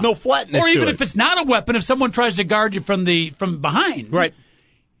you. Yeah. There's no flatness to it. Or even if it's not a weapon, if someone tries to guard you from behind. Right.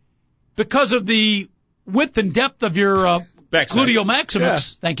 Because of the width and depth of your gluteal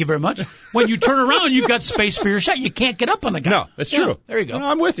maximus. Thank you very much. When you turn around, you've got space for your shot. You can't get up on the guy. No, that's true. There you go. No,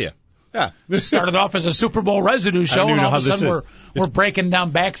 I'm with you. Yeah. Started off as a Super Bowl residue show, and all of a sudden we're breaking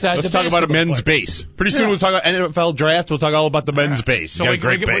down backsides. Let's talk about a men's base. Pretty soon we'll talk about NFL draft. We'll talk all about the men's base. So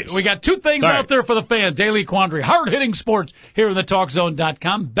we got two things out there for the fan. Daily Quandary. Hard-hitting sports here in the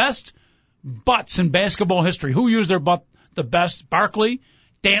TalkZone.com. Best butts in basketball history. Who used their butt the best? Barkley,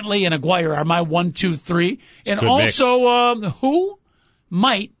 Dantley, and Aguirre are my 1, 2, 3. And also, who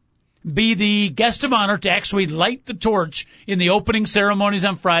might be the guest of honor to actually light the torch in the opening ceremonies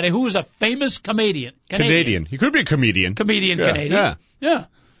on Friday? Who is a famous comedian? Canadian. He could be a comedian. Canadian. Yeah.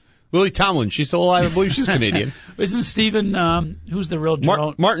 Lily Tomlin. She's still alive. I believe she's Canadian. Isn't Stephen, who's the real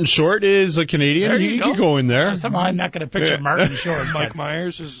Joe? Martin Short is a Canadian. He can go in there. Somehow I'm not going to picture Martin Short. Mike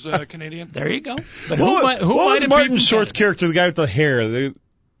Myers is Canadian. There you go. But what was Martin Short's character, the guy with the hair?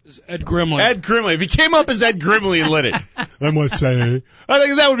 Ed Grimley. Ed Grimley. If he came up as Ed Grimley and lit it, I must say, I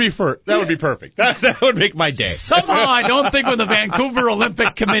think that would be perfect. That would make my day. Somehow, I don't think when the Vancouver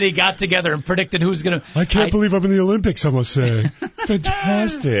Olympic Committee got together and predicted who's going to... I can't believe I'm in the Olympics, I must say. It's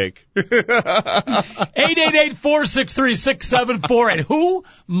fantastic. 888-463-674. And who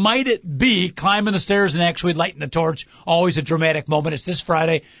might it be climbing the stairs and actually lighting the torch? Always a dramatic moment. It's this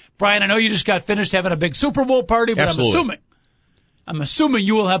Friday. Brian, I know you just got finished having a big Super Bowl party, but Absolutely. I'm assuming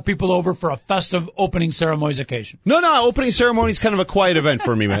you will have people over for a festive opening ceremonies occasion. No, opening ceremony is kind of a quiet event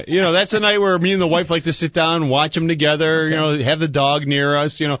for me, man. That's a night where me and the wife like to sit down and watch them together, have the dog near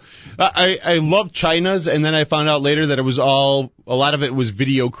us, I love China's, and then I found out later that it was a lot of it was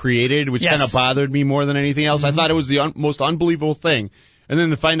video created, which kind of bothered me more than anything else. I thought it was the most unbelievable thing. And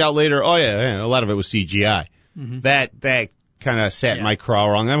then to find out later, a lot of it was CGI. That kind of sat my craw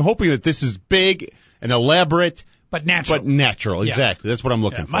wrong. I'm hoping that this is big and elaborate, but natural. Exactly. That's what I'm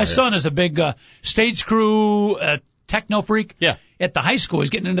looking for. My son is a big stage crew techno freak. Yeah. At the high school, he's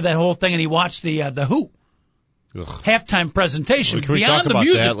getting into that whole thing, and he watched the Who halftime presentation. Can we talk about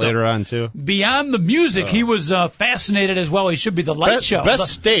that later on too? Beyond the music, he was fascinated as well. He should be the light show. Best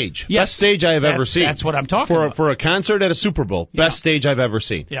stage I have ever seen. That's what I'm talking about. For a concert at a Super Bowl, best stage I've ever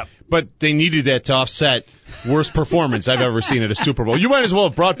seen. Yeah. But they needed that to offset worst performance I've ever seen at a Super Bowl. You might as well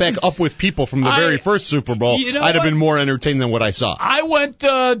have brought back Up With People from the very first Super Bowl. I'd have been more entertained than what I saw. I went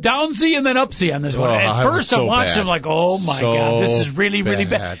downsy and then upsy on this one. At first, I watched it like, oh my God, this is really, really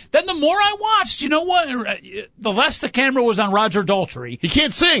bad. Then the more I watched, you know what? The less the camera was on Roger Daltrey. He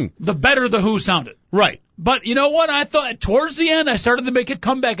can't sing. The better the Who sounded. Right. But you know what? I thought towards the end, I started to make a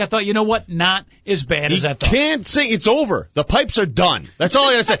comeback. I thought, you know what? Not as bad as I thought. He can't sing. It's over. The pipes are done. That's all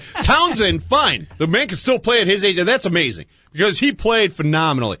I gotta say. Townsend, fine. The man can still play at his age, and that's amazing because he played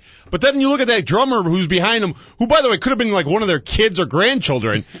phenomenally. But then you look at that drummer who's behind him, who, by the way, could have been like one of their kids or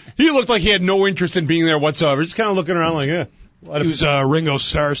grandchildren. He looked like he had no interest in being there whatsoever. Just kind of looking around like, He was Ringo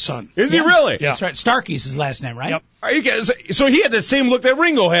Starr's son. Is he really? Yeah. That's right. Starkey's his last name, right? Yep. So he had the same look that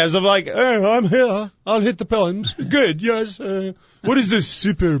Ringo has of like, I'm here. I'll hit the pillars. Good, yes. What is this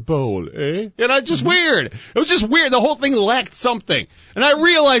Super Bowl, eh? Just weird. It was just weird. The whole thing lacked something. And I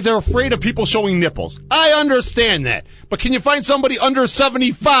realized they're afraid of people showing nipples. I understand that. But can you find somebody under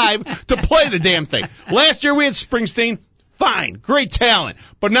 75 to play the damn thing? Last year we had Springsteen. Fine, great talent.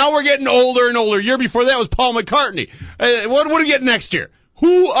 But now we're getting older and older. Year before that was Paul McCartney. What do we get next year?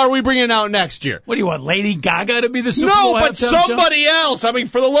 Who are we bringing out next year? What do you want, Lady Gaga to be the Super Bowl? No, but somebody else. I mean,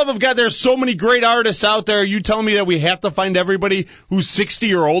 for the love of God, there's so many great artists out there. You telling me that we have to find everybody who's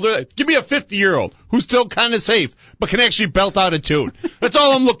 60 or older? Give me a 50-year-old who's still kind of safe, but can actually belt out a tune. That's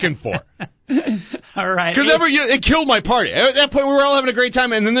all I'm looking for. All right. Because it killed my party. At that point, we were all having a great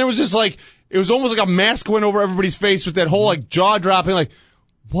time, and then there was just like, it was almost like a mask went over everybody's face with that whole like jaw dropping, like,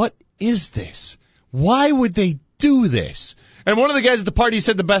 what is this? Why would they do this? And one of the guys at the party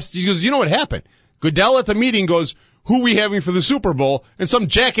said the best. He goes, you know what happened? Goodell at the meeting goes, who we having for the Super Bowl? And some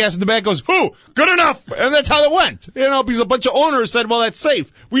jackass in the back goes, who? Good enough. And that's how it went. Because a bunch of owners said, well, that's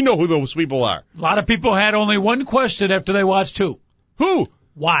safe. We know who those people are. A lot of people had only one question after they watched Who. Who?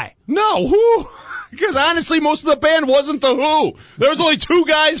 Why? No, who? Because honestly, most of the band wasn't the Who. There was only two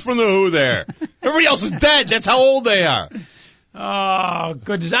guys from the Who there. Everybody else is dead. That's how old they are. Oh,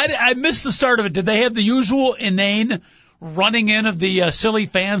 goodness. I missed the start of it. Did they have the usual inane running in of the silly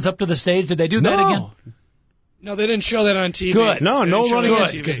fans up to the stage? Did they do that again? No, they didn't show that on TV. Good. No running on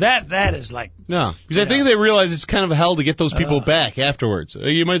TV. Because that is like... No, because I think they realize it's kind of hell to get those people back afterwards.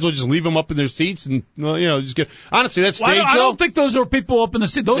 You might as well just leave them up in their seats and, just get... Honestly, that stage I don't think those are people up in the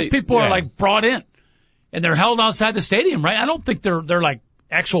seat. Those people are like brought in. And they're held outside the stadium, right? I don't think they're like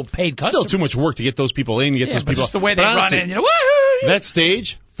actual paid customers. Still too much work to get those people in, get those people... just the way they run in, woohoo! That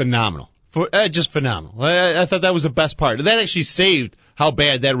stage, phenomenal. Just phenomenal. I thought that was the best part. That actually saved how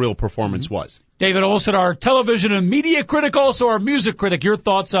bad that real performance was. David Olson, our television and media critic, also our music critic. Your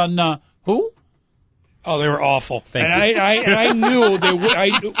thoughts on who? Oh, they were awful. Thank and you. I knew they would.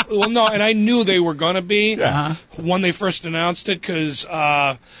 I knew they were going to be when they first announced it, because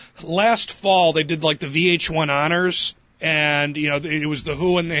last fall they did like the VH1 honors, and it was the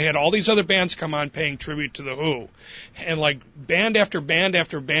Who, and they had all these other bands come on paying tribute to the Who, and like band after band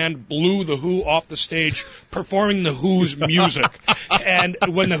after band blew the Who off the stage performing the Who's music. And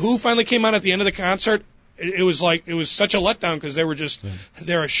when the Who finally came on at the end of the concert, it was such a letdown, because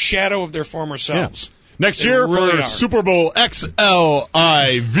they're a shadow of their former selves. Yeah. Next year really for are. Super Bowl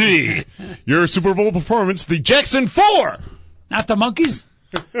XLIV, your Super Bowl performance, the Jackson 4. Not the Monkees?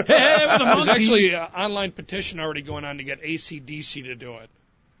 Hey, the There's Monkees. actually an online petition already going on to get AC/DC to do it.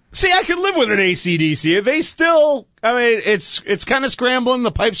 See, I could live with an AC/DC. They still, it's kind of scrambling. The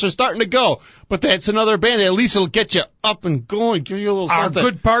pipes are starting to go. But that's another band. At least it'll get you up and going, give you a little Our something.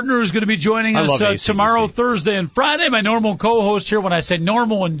 good partner is going to be joining I us love AC/DC. tomorrow, Thursday, and Friday. My normal co-host here, when I say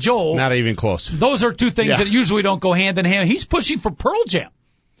normal and Joel, Not even close. those are two things Yeah. that usually don't go hand in hand. He's pushing for Pearl Jam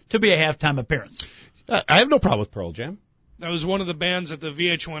to be a halftime appearance. I have no problem with Pearl Jam. That was one of the bands at the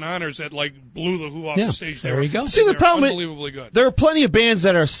VH1 honors that blew the Who off Yeah. the stage. There you go. See, the problem is, unbelievably good. there are plenty of bands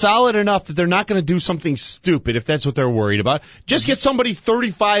that are solid enough that they're not going to do something stupid if that's what they're worried about. Just get somebody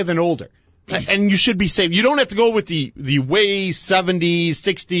 35 and older, and you should be safe. You don't have to go with the way 70,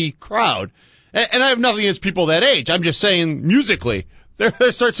 60 crowd. And I have nothing against people that age. I'm just saying, musically, there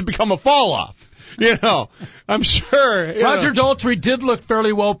starts to become a fall off. I'm sure. Roger Daltrey did look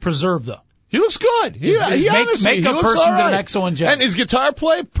fairly well preserved, though. He looks good. He honestly, he makeup looks person all did right. an excellent job. And his guitar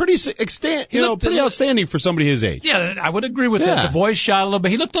play pretty outstanding for somebody his age. Yeah, I would agree with that. Yeah. The voice shot a little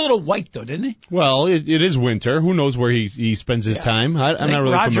bit. He looked a little white, though, didn't he? Well, it is winter. Who knows where he spends his time? I'm not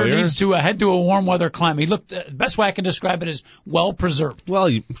really Roger familiar. needs to head to a warm weather climate. He looked, the best way I can describe it is well preserved. Well,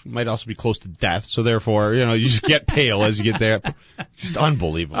 you might also be close to death, so therefore, you just get pale as you get there. Just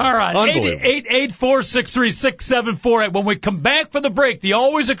unbelievable. All right, Unbelievable. 888-463-6748. When we come back for the break, the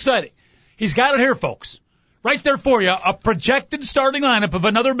always exciting. He's got it here, folks. Right there for you, a projected starting lineup of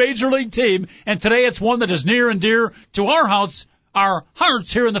another major league team, and today it's one that is near and dear to our hearts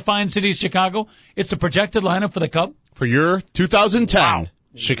here in the fine city of Chicago. It's the projected lineup for the Cubs. For your 2010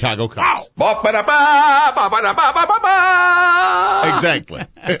 Chicago Cubs. Exactly.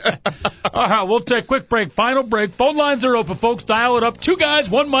 All right, we'll take a quick break, final break. Phone lines are open, folks. Dial it up. 2 guys,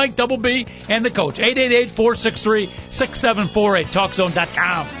 1 mic, double B, and the coach. 888-463-6748,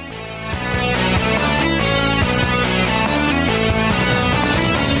 TalkZone.com.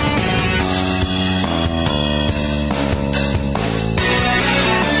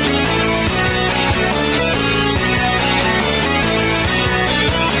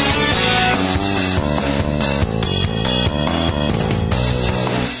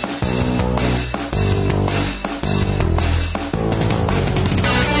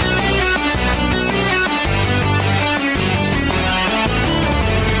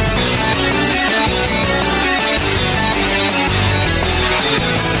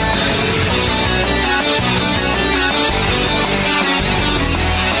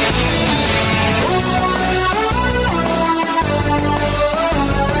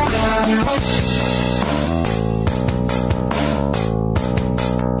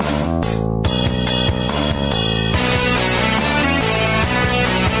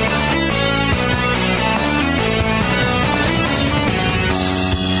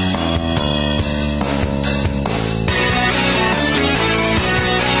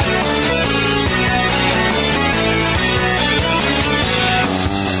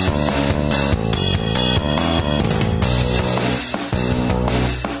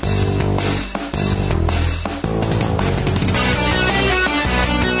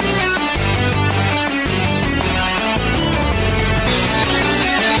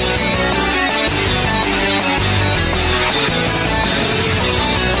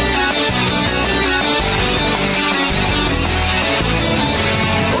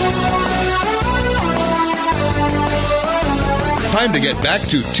 Time to get back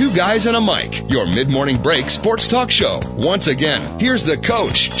to Two Guys and a Mic, your mid-morning break sports talk show. Once again, here's the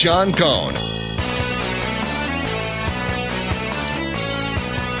coach, John Cohn.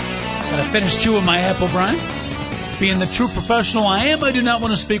 Gotta finish chewing my apple, Brian. Being the true professional I am, I do not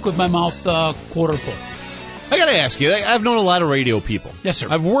want to speak with my mouth quarter full. I got to ask you, I've known a lot of radio people. Yes, sir.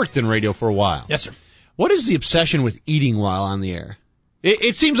 I've worked in radio for a while. Yes, sir. What is the obsession with eating while on the air?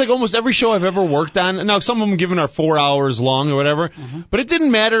 It seems like almost every show I've ever worked on, now some of them given are 4 hours long or whatever, but it didn't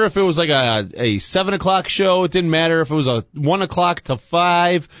matter if it was like a 7 o'clock show. It didn't matter if it was a 1 o'clock to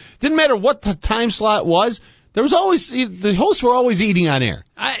 5. Didn't matter what the time slot was. There was always, the hosts were always eating on air.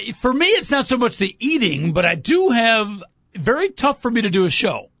 For me, it's not so much the eating, but I do have, very tough for me to do a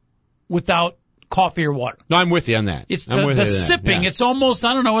show without coffee or water. No, I'm with you on that. It's the sipping. Yeah. It's almost,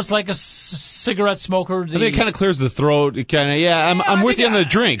 I don't know, it's like a cigarette smoker. I think it kind of clears the throat. It kind of, I'm with you on the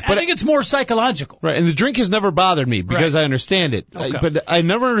drink. But I think it's more psychological. Right, and the drink has never bothered me because I understand it. Okay. But I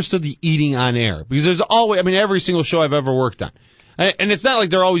never understood the eating on air because there's always, every single show I've ever worked on. And it's not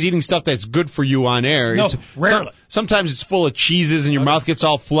like they're always eating stuff that's good for you on air. No, rarely. Sometimes it's full of cheeses and your mouth gets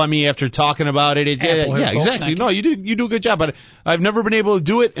all phlegmy after talking about it. Yeah, exactly. No, you do a good job, but I've never been able to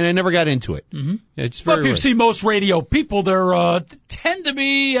do it, and I never got into it. Mm-hmm. It's very if you see most radio people, they tend to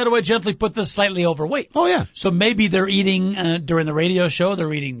be, how do I gently put this, slightly overweight. Oh, yeah. So maybe they're eating during the radio show,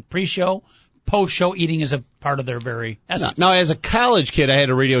 they're eating pre-show. Post-show eating is a part of their very essence. Now, as a college kid, I had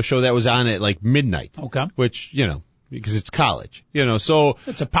a radio show that was on at like midnight. Okay. Which, because it's college, so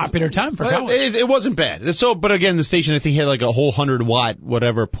it's a popular time for college. It wasn't bad. But again, the station I think had like a whole 100-watt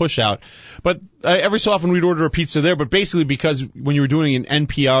whatever push out. But every so often we'd order a pizza there. But basically, because when you were doing an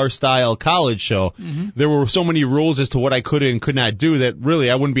NPR style college show, there were so many rules as to what I could and could not do that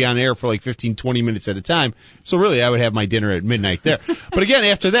really I wouldn't be on air for like 15, 20 minutes at a time. So really, I would have my dinner at midnight there. But again,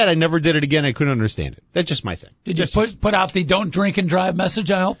 after that, I never did it again. I couldn't understand it. That's just my thing. Did you put out the "Don't drink and drive"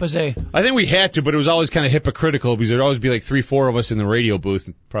 message? I hope I think we had to, but it was always kind of hypocritical because there'd always be like 3-4 of us in the radio booth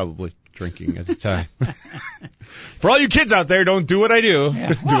and probably drinking at the time. For all you kids out there, don't do what I do. Yeah.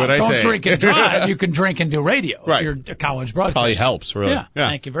 Do what I say. Don't drink and drive. You can drink and do radio. Right. You're a college broadcaster. Probably helps, really. Yeah.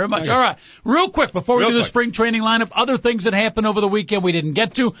 Thank you very much. Okay. All right. Real quick, before we do the spring training lineup, other things that happened over the weekend we didn't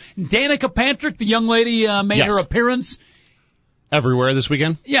get to. Danica Patrick, the young lady, made her appearance. Everywhere this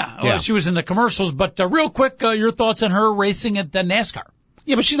weekend? Yeah. Well, she was in the commercials. But real quick, your thoughts on her racing at NASCAR.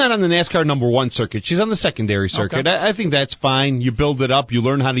 Yeah, but she's not on the NASCAR number 1 circuit. She's on the secondary circuit. Okay. I think that's fine. You build it up. You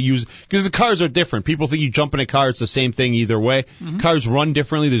learn how to use, because the cars are different. People think you jump in a car, it's the same thing either way. Mm-hmm. Cars run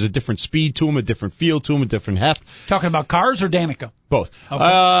differently. There's a different speed to them, a different feel to them, a different heft. Talking about cars or Danica? Both. Okay.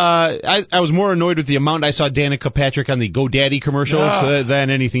 I was more annoyed with the amount I saw Danica Patrick on the GoDaddy commercials than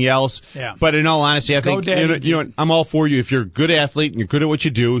anything else. Yeah. But in all honesty, I think, I'm all for you. If you're a good athlete and you're good at what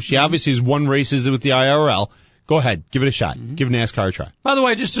you do, she obviously has won races with the IRL. Go ahead. Give it a shot. Give NASCAR a try. By the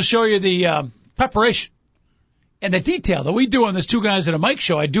way, just to show you the preparation and the detail that we do on this Two Guys and a Mic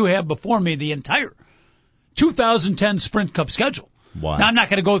show, I do have before me the entire 2010 Sprint Cup schedule. Wow. Now, I'm not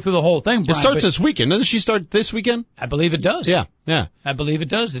going to go through the whole thing, Brian. It starts this weekend. Doesn't she start this weekend? I believe it does. Yeah. I believe it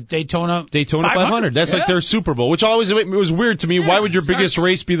does. The Daytona 500. That's like their Super Bowl, which always it was weird to me. Why would your biggest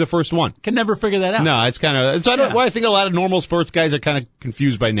race be the first one? Can never figure that out. No, it's kind of. I think a lot of normal sports guys are kind of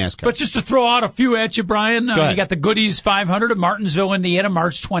confused by NASCAR. But just to throw out a few at you, Brian, Go ahead. You got the Goodies 500 at Martinsville, Indiana,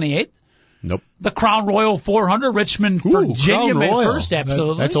 March 28th. Nope. The Crown Royal 400, Richmond, Virginia, May 1st.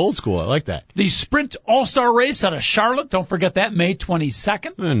 Absolutely. That's old school. I like that. The Sprint All-Star Race out of Charlotte. Don't forget that, May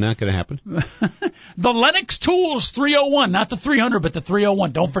 22nd. Not going to happen. The Lennox Tools 301, not the 300, but the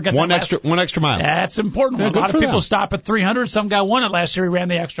 301. Don't forget one extra mile. That's important. Yeah, a lot of people them. Stop at 300. Some guy won it last year. He ran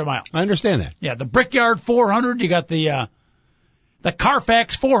the extra mile. I understand that. Yeah, the Brickyard 400. You got the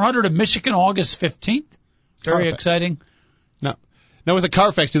Carfax 400 in Michigan, August 15th. Very exciting. Now, with the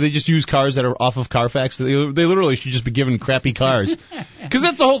Carfax, do they just use cars that are off of Carfax? They literally should just be given crappy cars. Because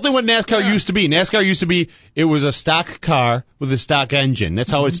that's the whole thing what NASCAR used to be. NASCAR used to be, it was a stock car with a stock engine. That's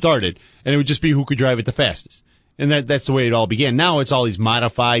how it started. And it would just be who could drive it the fastest. And that's the way it all began. Now it's all these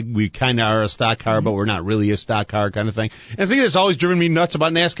modified, we kind of are a stock car, but we're not really a stock car kind of thing. And the thing that's always driven me nuts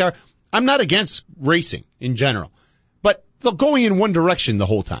about NASCAR, I'm not against racing in general. But they're going in one direction the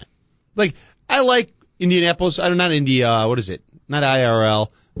whole time. Like, I like Indianapolis, not Indy, what is it? Not IRL,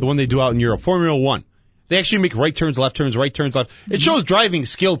 the one they do out in Europe, Formula 1. They actually make right turns, left turns, right turns, left. It shows driving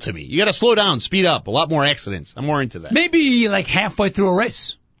skill to me. You got to slow down, speed up, a lot more accidents. I'm more into that. Maybe like halfway through a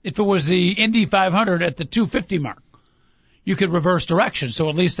race. If it was the Indy 500 at the 250 mark, you could reverse direction, so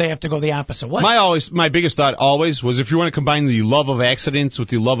at least they have to go the opposite way. My biggest thought always was if you want to combine the love of accidents with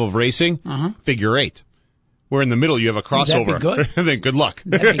the love of racing, figure 8. Where in the middle you have a crossover. That'd be good. Then good luck.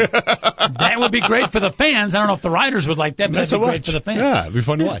 That would be great for the fans. I don't know if the riders would like that, but that'd be great for the fans. Yeah, it'd be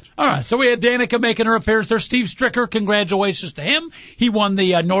fun to watch. All right, so we had Danica making her appearance there. Steve Stricker, congratulations to him. He won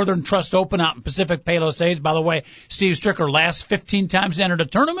the Northern Trust Open out in Pacific Palisades. By the way, Steve Stricker, last 15 times entered a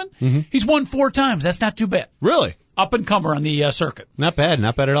tournament. He's won 4 times. That's not too bad. Really? Up and comer on the circuit. Not bad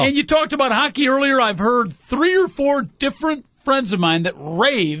at all. And you talked about hockey earlier. I've heard 3 or 4 different friends of mine that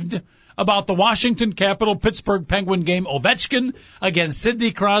raved about the Washington Capitol Pittsburgh Penguin game. Ovechkin against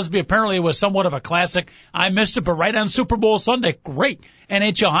Sidney Crosby. Apparently it was somewhat of a classic. I missed it, but right on Super Bowl Sunday, great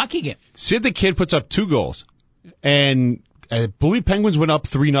NHL hockey game. Sid the Kid puts up 2 goals, and I believe Penguins went up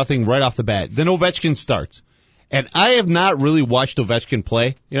 3-0 right off the bat. Then Ovechkin starts. And I have not really watched Ovechkin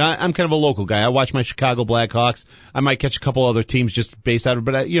play. You know, I'm kind of a local guy. I watch my Chicago Blackhawks. I might catch a couple other teams just based out of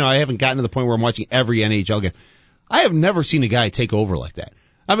it, but I haven't gotten to the point where I'm watching every NHL game. I have never seen a guy take over like that.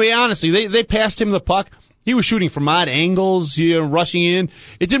 I mean, honestly, they passed him the puck. He was shooting from odd angles, rushing in.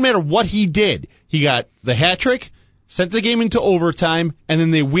 It didn't matter what he did. He got the hat trick, sent the game into overtime, and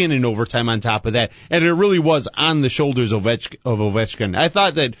then they win in overtime on top of that. And it really was on the shoulders of Ovechkin. I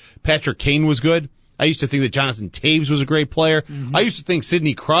thought that Patrick Kane was good. I used to think that Jonathan Taves was a great player. Mm-hmm. I used to think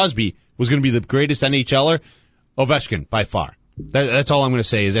Sidney Crosby was going to be the greatest NHLer. Ovechkin, by far. That's all I'm going to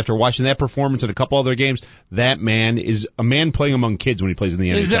say is after watching that performance and a couple other games, that man is a man playing among kids when he plays in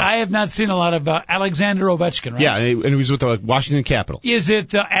the NHL. I have not seen a lot of Alexander Ovechkin, right? Yeah, and he was with the Washington Capitals. Is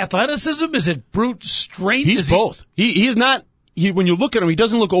it athleticism? Is it brute strength? He's both. He is not, when you look at him, he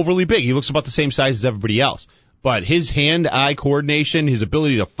doesn't look overly big. He looks about the same size as everybody else. But his hand-eye coordination, his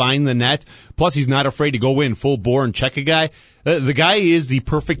ability to find the net, plus he's not afraid to go in full bore and check a guy. The guy is the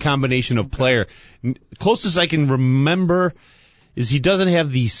perfect combination of player. Closest I can remember is he doesn't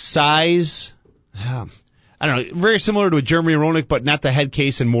have the size, I don't know, very similar to a Jeremy Roenick, but not the head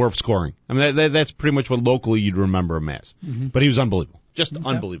case and more of scoring. I mean, that's pretty much what locally you'd remember him as. Mm-hmm. But he was unbelievable. Just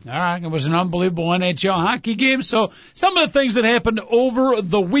unbelievable. All right, it was an unbelievable NHL hockey game. So some of the things that happened over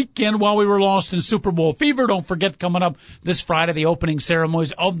the weekend while we were lost in Super Bowl fever. Don't forget, coming up this Friday, the opening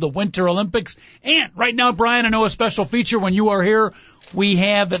ceremonies of the Winter Olympics. And right now, Brian, I know a special feature when you are here. We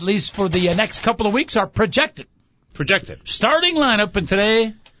have, at least for the next couple of weeks, our projected starting lineup. And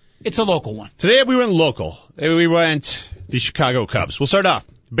today, it's a local one. Today we went local. We went the Chicago Cubs. We'll start off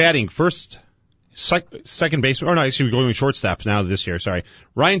batting first. Second baseman, we're going shortstop now this year, sorry.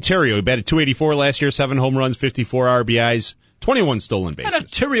 Ryan Theriot, he batted .284 last year, 7 home runs, 54 RBIs, 21 stolen bases. And a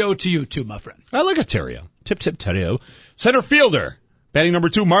Theriot to you too, my friend. I like a Theriot. Tip Theriot. Center fielder, batting number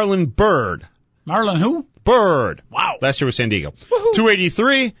 2, Marlon Byrd. Marlon who? Byrd. Wow. Last year with San Diego. Woohoo.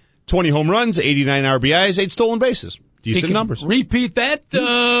 283, 20 home runs, 89 RBIs, 8 stolen bases. Decent numbers. Repeat that.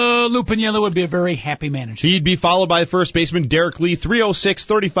 Lou Piniella would be a very happy manager. He'd be followed by first baseman Derek Lee, 306,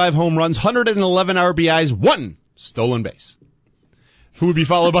 35 home runs, 111 RBIs, 1 stolen base. Who would be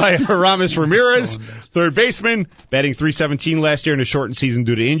followed by Aramis Ramirez, third baseman, batting .317 last year in a shortened season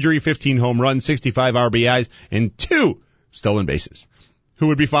due to injury, 15 home runs, 65 RBIs, and 2 stolen bases. Who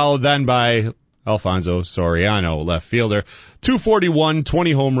would be followed then by Alfonso Soriano, left fielder, 241,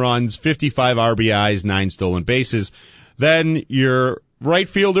 20 home runs, 55 RBIs, 9 stolen bases. Then your right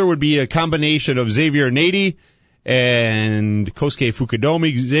fielder would be a combination of Xavier Nady and Kosuke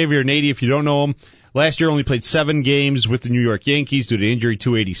Fukudomi. Xavier Nady, if you don't know him, last year only played 7 games with the New York Yankees due to injury,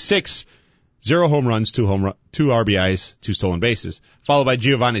 286, 0 home runs, 2 RBIs, 2 stolen bases. Followed by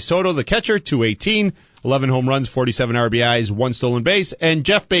Giovanni Soto, the catcher, 218, 11 home runs, 47 RBIs, 1 stolen base. And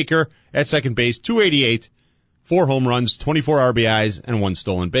Jeff Baker at second base, 288, 4 home runs, 24 RBIs, and 1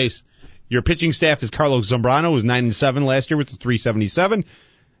 stolen base. Your pitching staff is Carlos Zambrano, who was 9-7 last year with a 3.77.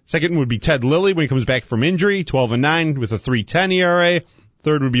 Second would be Ted Lilly when he comes back from injury, 12-9 with a 3.10 ERA.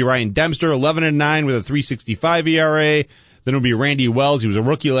 Third would be Ryan Dempster, 11-9 with a 3.65 ERA. Then it would be Randy Wells. He was a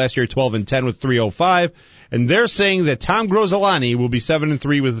rookie last year, 12-10 with 3.05. And they're saying that Tom Grossolani will be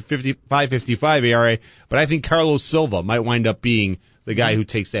 7-3 with a 5.55 ERA, but I think Carlos Silva might wind up being the guy who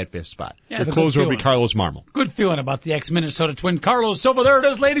takes that 5th spot. Yeah, the closer will be Carlos Marmol. Good feeling about the ex-Minnesota Twin, Carlos Silva. There it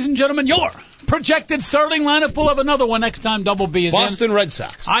is, ladies and gentlemen. Your projected starting lineup. We'll have another one next time Double B is Boston Red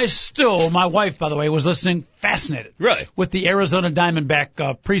Sox. My wife, by the way, was listening, fascinated. Really? With the Arizona Diamondback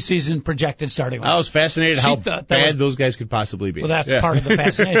preseason projected starting lineup. I was fascinated how bad those guys could possibly be. Well, that's part of the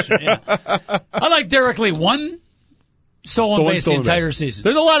fascination, yeah. I like Derek Lee. 1 stolen base the entire season.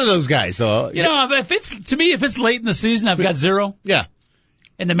 There's a lot of those guys, so you know, if it's late in the season, I've got 0. Yeah.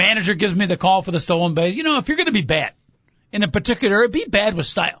 And the manager gives me the call for the stolen base. You know, if you're going to be bad in a particular area, be bad with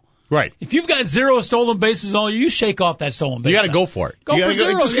style. Right. If you've got 0 stolen bases all year, you shake off that stolen base. You got to go for it. Go for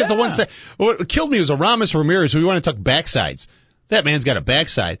 0. Just get the one step. What killed me was Aramis Ramirez, who we want to talk backsides. That man's got a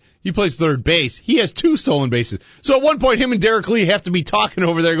backside. He plays third base. He has 2 stolen bases. So at one point, him and Derek Lee have to be talking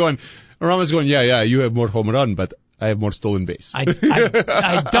over there going, Aramis going, yeah, you have more home run, but I have more stolen base.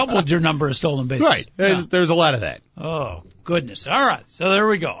 I doubled your number of stolen bases. Right. There's a lot of that. Oh, goodness. All right. So there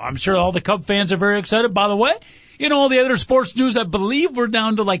we go. I'm sure all the Cub fans are very excited. By the way, In all the other sports news, I believe we're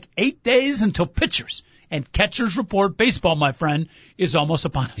down to like 8 days until pitchers and catchers report. Baseball, my friend, is almost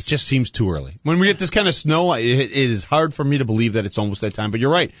upon us. It just seems too early. When we get this kind of snow, it is hard for me to believe that it's almost that time. But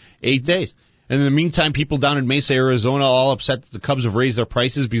you're right, 8 days. And in the meantime, people down in Mesa, Arizona, all upset that the Cubs have raised their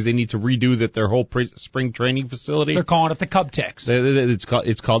prices because they need to redo their whole spring training facility. They're calling it the Cub tax. It's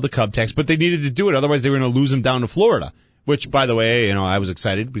called the Cub tax, but they needed to do it. Otherwise, they were going to lose them down to Florida. Which, by the way, I was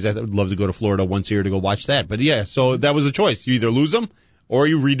excited because I would love to go to Florida once a year to go watch that. But yeah, so that was a choice. You either lose them or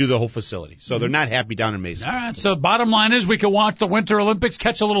you redo the whole facility. So they're not happy down in Mesa. All right, so bottom line is we can watch the Winter Olympics,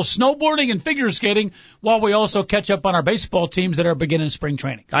 catch a little snowboarding and figure skating while we also catch up on our baseball teams that are beginning spring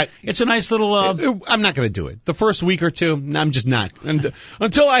training. It's a nice little... I'm not going to do it. The first week or two, I'm just not. And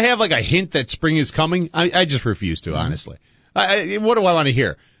until I have like a hint that spring is coming, I just refuse to, honestly. What do I want to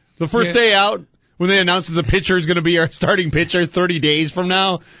hear? The first day out, when they announce that the pitcher is going to be our starting pitcher 30 days from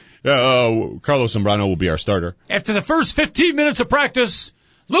now... Carlos Zambrano will be our starter. After the first 15 minutes of practice,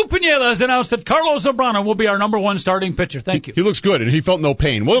 Lou Piniella has announced that Carlos Zambrano will be our number one starting pitcher. Thank you. He looks good, and he felt no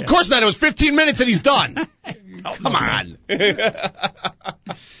pain. Well, of course not. It was 15 minutes, and he's done. Come on.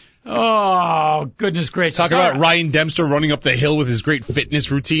 Oh, goodness gracious. Talk about Ryan Dempster running up the hill with his great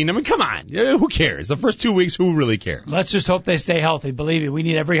fitness routine. I mean, come on. Who cares? The first 2 weeks, who really cares? Let's just hope they stay healthy. Believe me, we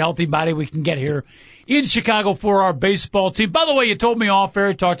need every healthy body we can get here in Chicago for our baseball team. By the way, you told me off air,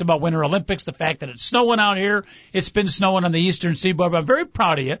 you talked about Winter Olympics, the fact that it's snowing out here. It's been snowing on the eastern seaboard, but I'm very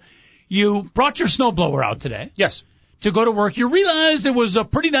proud of you. You brought your snowblower out today. Yes. To go to work. You realized it was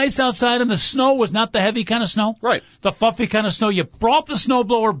pretty nice outside and the snow was not the heavy kind of snow. Right. The fluffy kind of snow. You brought the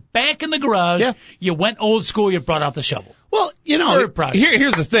snowblower back in the garage. Yeah. You went old school. You brought out the shovel. Well, Very proud of you.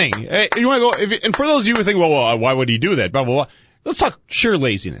 Here's the thing. You want to go, and for those of you who think, well, why would he do that? Blah, blah, blah. Let's talk sheer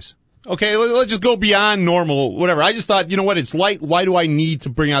laziness. Okay, let's just go beyond normal, whatever. I just thought, you know what, it's light. Why do I need to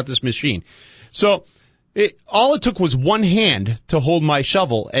bring out this machine? So, all it took was one hand to hold my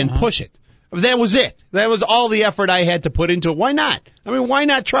shovel and push it. That was it. That was all the effort I had to put into it. Why not? I mean, why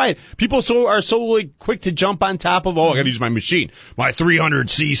not try it? People are so like, quick to jump on top of, I gotta use my machine. My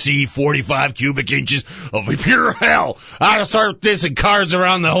 300cc, 45 cubic inches of pure hell. I'll start this and cars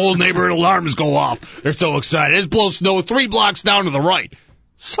around the whole neighborhood alarms go off. They're so excited. It blows snow 3 blocks down to the right.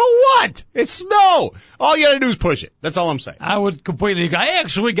 So what? It's snow. All you gotta do is push it. That's all I'm saying. I would completely agree. I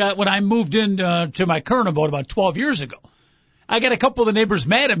actually got, when I moved in to my current abode about 12 years ago, I got a couple of the neighbors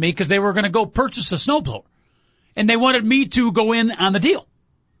mad at me because they were going to go purchase a snowblower. And they wanted me to go in on the deal.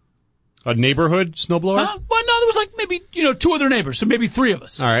 A neighborhood snowblower? Well, no, there was like maybe, 2 other neighbors, so maybe 3 of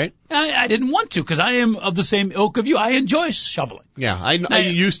us. All right. I didn't want to because I am of the same ilk of you. I enjoy shoveling. Yeah, I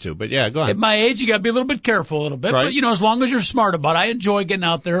used to, but yeah, go on. At my age, you got to be a little bit careful a little bit. Right. But, as long as you're smart about it, I enjoy getting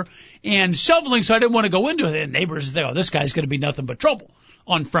out there and shoveling, so I didn't want to go into it. And neighbors think, this guy's going to be nothing but trouble.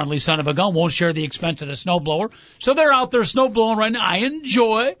 Unfriendly son of a gun, won't share the expense of the snowblower. So they're out there snowblowing right now. I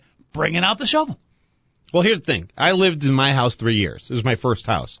enjoy bringing out the shovel. Well, here's the thing. I lived in my house 3 years. It was my first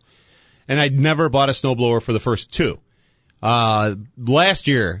house. And I'd never bought a snowblower for the first 2. Last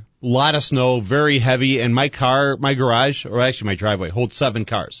year, a lot of snow, very heavy, and my garage, or actually my driveway, holds 7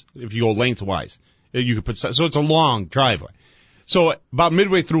 cars. If you go lengthwise, you could so it's a long driveway. So about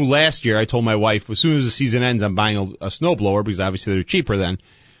midway through last year, I told my wife, as soon as the season ends, I'm buying a snowblower because obviously they're cheaper then.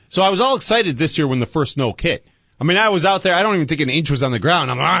 So I was all excited this year when the first snow hit. I mean, I was out there. I don't even think an inch was on the ground.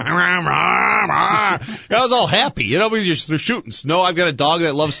 I was all happy, because they're shooting snow. I've got a dog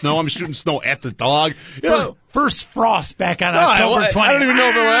that loves snow. I'm shooting snow at the dog. First frost back on October 20th. I don't even know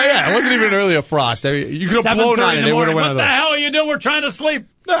if it wasn't even really a frost. You could have blown on it. It would have went on. What the hell are you doing? We're trying to sleep.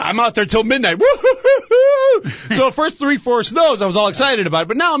 No, I'm out there till midnight. Woo-hoo-hoo-hoo. So the first 3-4 snows, I was all excited about it.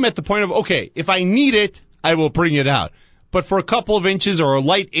 But now I'm at the point of, okay, if I need it, I will bring it out. But for a couple of inches or a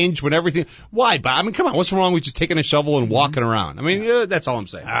light inch when everything, why, Bob? I mean, come on, what's wrong with just taking a shovel and walking around? I mean, that's all I'm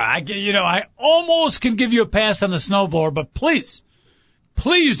saying. I almost can give you a pass on the snowblower, but please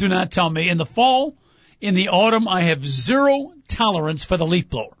do not tell me in the fall, in the autumn, I have 0 tolerance for the leaf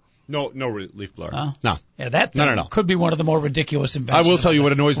blower. No leaf blower. No. Yeah, that thing No. could be one of the more ridiculous inventions. I will tell you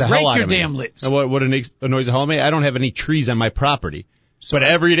what annoys the hell out of me. Rake your damn leaves. What annoys the hell out of me? I don't have any trees on my property. But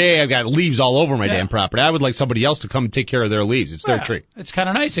every day I've got leaves all over my damn property. I would like somebody else to come and take care of their leaves. It's their tree. It's kind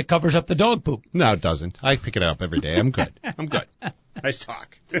of nice. It covers up the dog poop. No, it doesn't. I pick it up every day. I'm good. Nice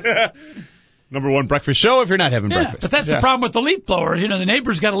talk. Number 1 breakfast show if you're not having breakfast. But that's the problem with the leaf blowers. The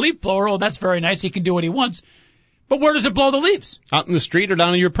neighbor's got a leaf blower. Oh, that's very nice. He can do what he wants. But where does it blow the leaves? Out in the street or down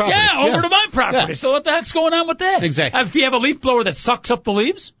on your property? Yeah, over to my property. Yeah. So what the heck's going on with that? Exactly. If you have a leaf blower that sucks up the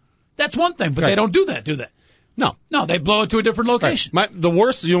leaves, that's one thing. But they don't do that, do they? No, they blow it to a different location. Right. The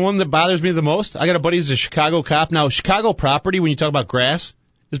worst, one that bothers me the most, I got a buddy who's a Chicago cop. Now, Chicago property, when you talk about grass,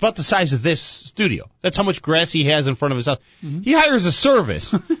 is about the size of this studio. That's how much grass he has in front of his house. He hires a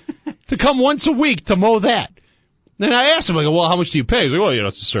service to come once a week to mow that. Then I asked him, I go, well, how much do you pay? He's like, well,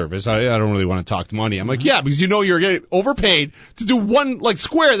 it's a service. I don't really want to talk money. I'm like, yeah, because you're getting overpaid to do one,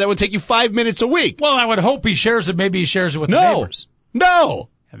 square that would take you 5 minutes a week. Well, I would hope he shares it. Maybe he shares it with the neighbors. No.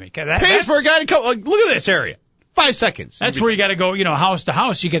 I mean, pays for a guy to come. Look at this area. 5 seconds. That's where you got to go, house to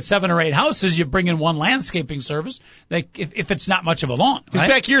house. You get 7 or 8 houses. You bring in one landscaping service. If it's not much of a lawn. His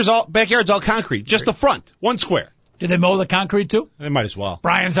backyard's all concrete. Just the front. 1 square. Did they mow the concrete too? They might as well.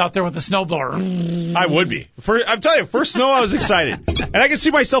 Brian's out there with the snowblower. I would be. I'm telling you, first snow, I was excited. And I can see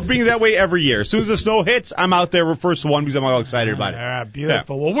myself being that way every year. As soon as the snow hits, I'm out there with first one because I'm all excited about it.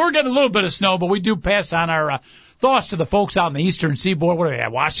 Beautiful. Yeah. Well, we're getting a little bit of snow, but we do pass on our thoughts to the folks out in the eastern seaboard. What are they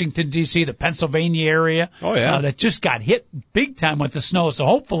at? Washington, D.C., the Pennsylvania area. Oh, yeah. That just got hit big time with the snow. So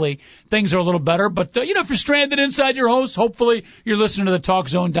hopefully things are a little better. But, if you're stranded inside your house, hopefully you're listening to the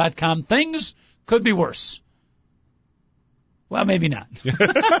TalkZone.com. Things could be worse. Well, maybe not.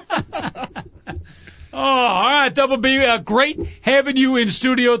 All right, Double B, great having you in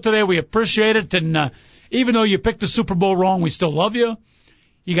studio today. We appreciate it. And even though you picked the Super Bowl wrong, we still love you.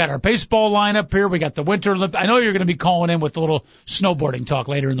 You got our baseball lineup here. We got the Winter Olympics. I know you're going to be calling in with a little snowboarding talk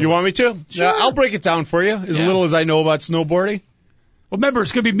later in the week. You want me to? Sure. Yeah, I'll break it down for you, as little as I know about snowboarding. Well, remember,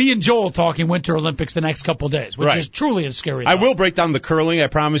 it's going to be me and Joel talking Winter Olympics the next couple of days, which is truly a scary thought. I will break down the curling. I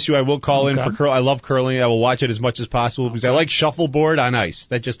promise you I will call in for curling. I love curling. I will watch it as much as possible because I like shuffleboard on ice.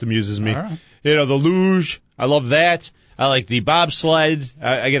 That just amuses me. All right. The luge. I love that. I like the bobsled.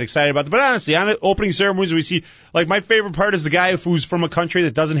 I get excited about that. But honestly, on opening ceremonies, we see, my favorite part is the guy who's from a country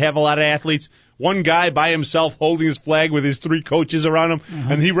that doesn't have a lot of athletes. One guy by himself holding his flag with his 3 coaches around him,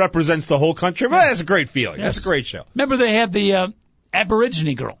 and he represents the whole country. Well, that's a great feeling. Yes. That's a great show. Remember they had the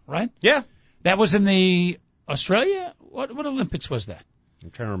Aborigine girl, right? Yeah. That was in the Australia? What Olympics was that?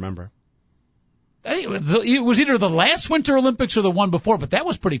 I'm trying to remember. I think it was either the last Winter Olympics or the one before, but that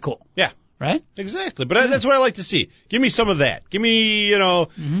was pretty cool. Yeah. Right? Exactly. But that's what I like to see. Give me some of that. Give me,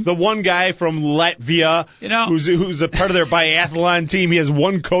 the one guy from Latvia who's a part of their biathlon team. He has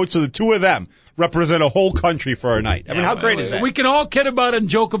 1 coach, so the 2 of them represent a whole country for a night. I mean, how great is that? We can all kid about it and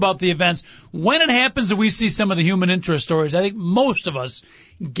joke about the events. When it happens and we see some of the human interest stories, I think most of us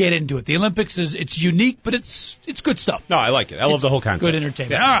get into it. The Olympics it's unique, but it's good stuff. No, I like it. I love the whole concept. Good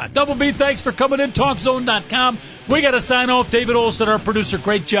entertainment. Yeah. All right, Double B, thanks for coming in. TalkZone.com. We got to sign off. David Olson, our producer,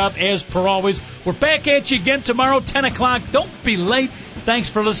 great job as per always. We're back at you again tomorrow, 10 o'clock. Don't be late. Thanks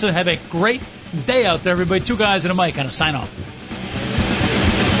for listening. Have a great day out there, everybody. 2 guys and a mic on a sign off.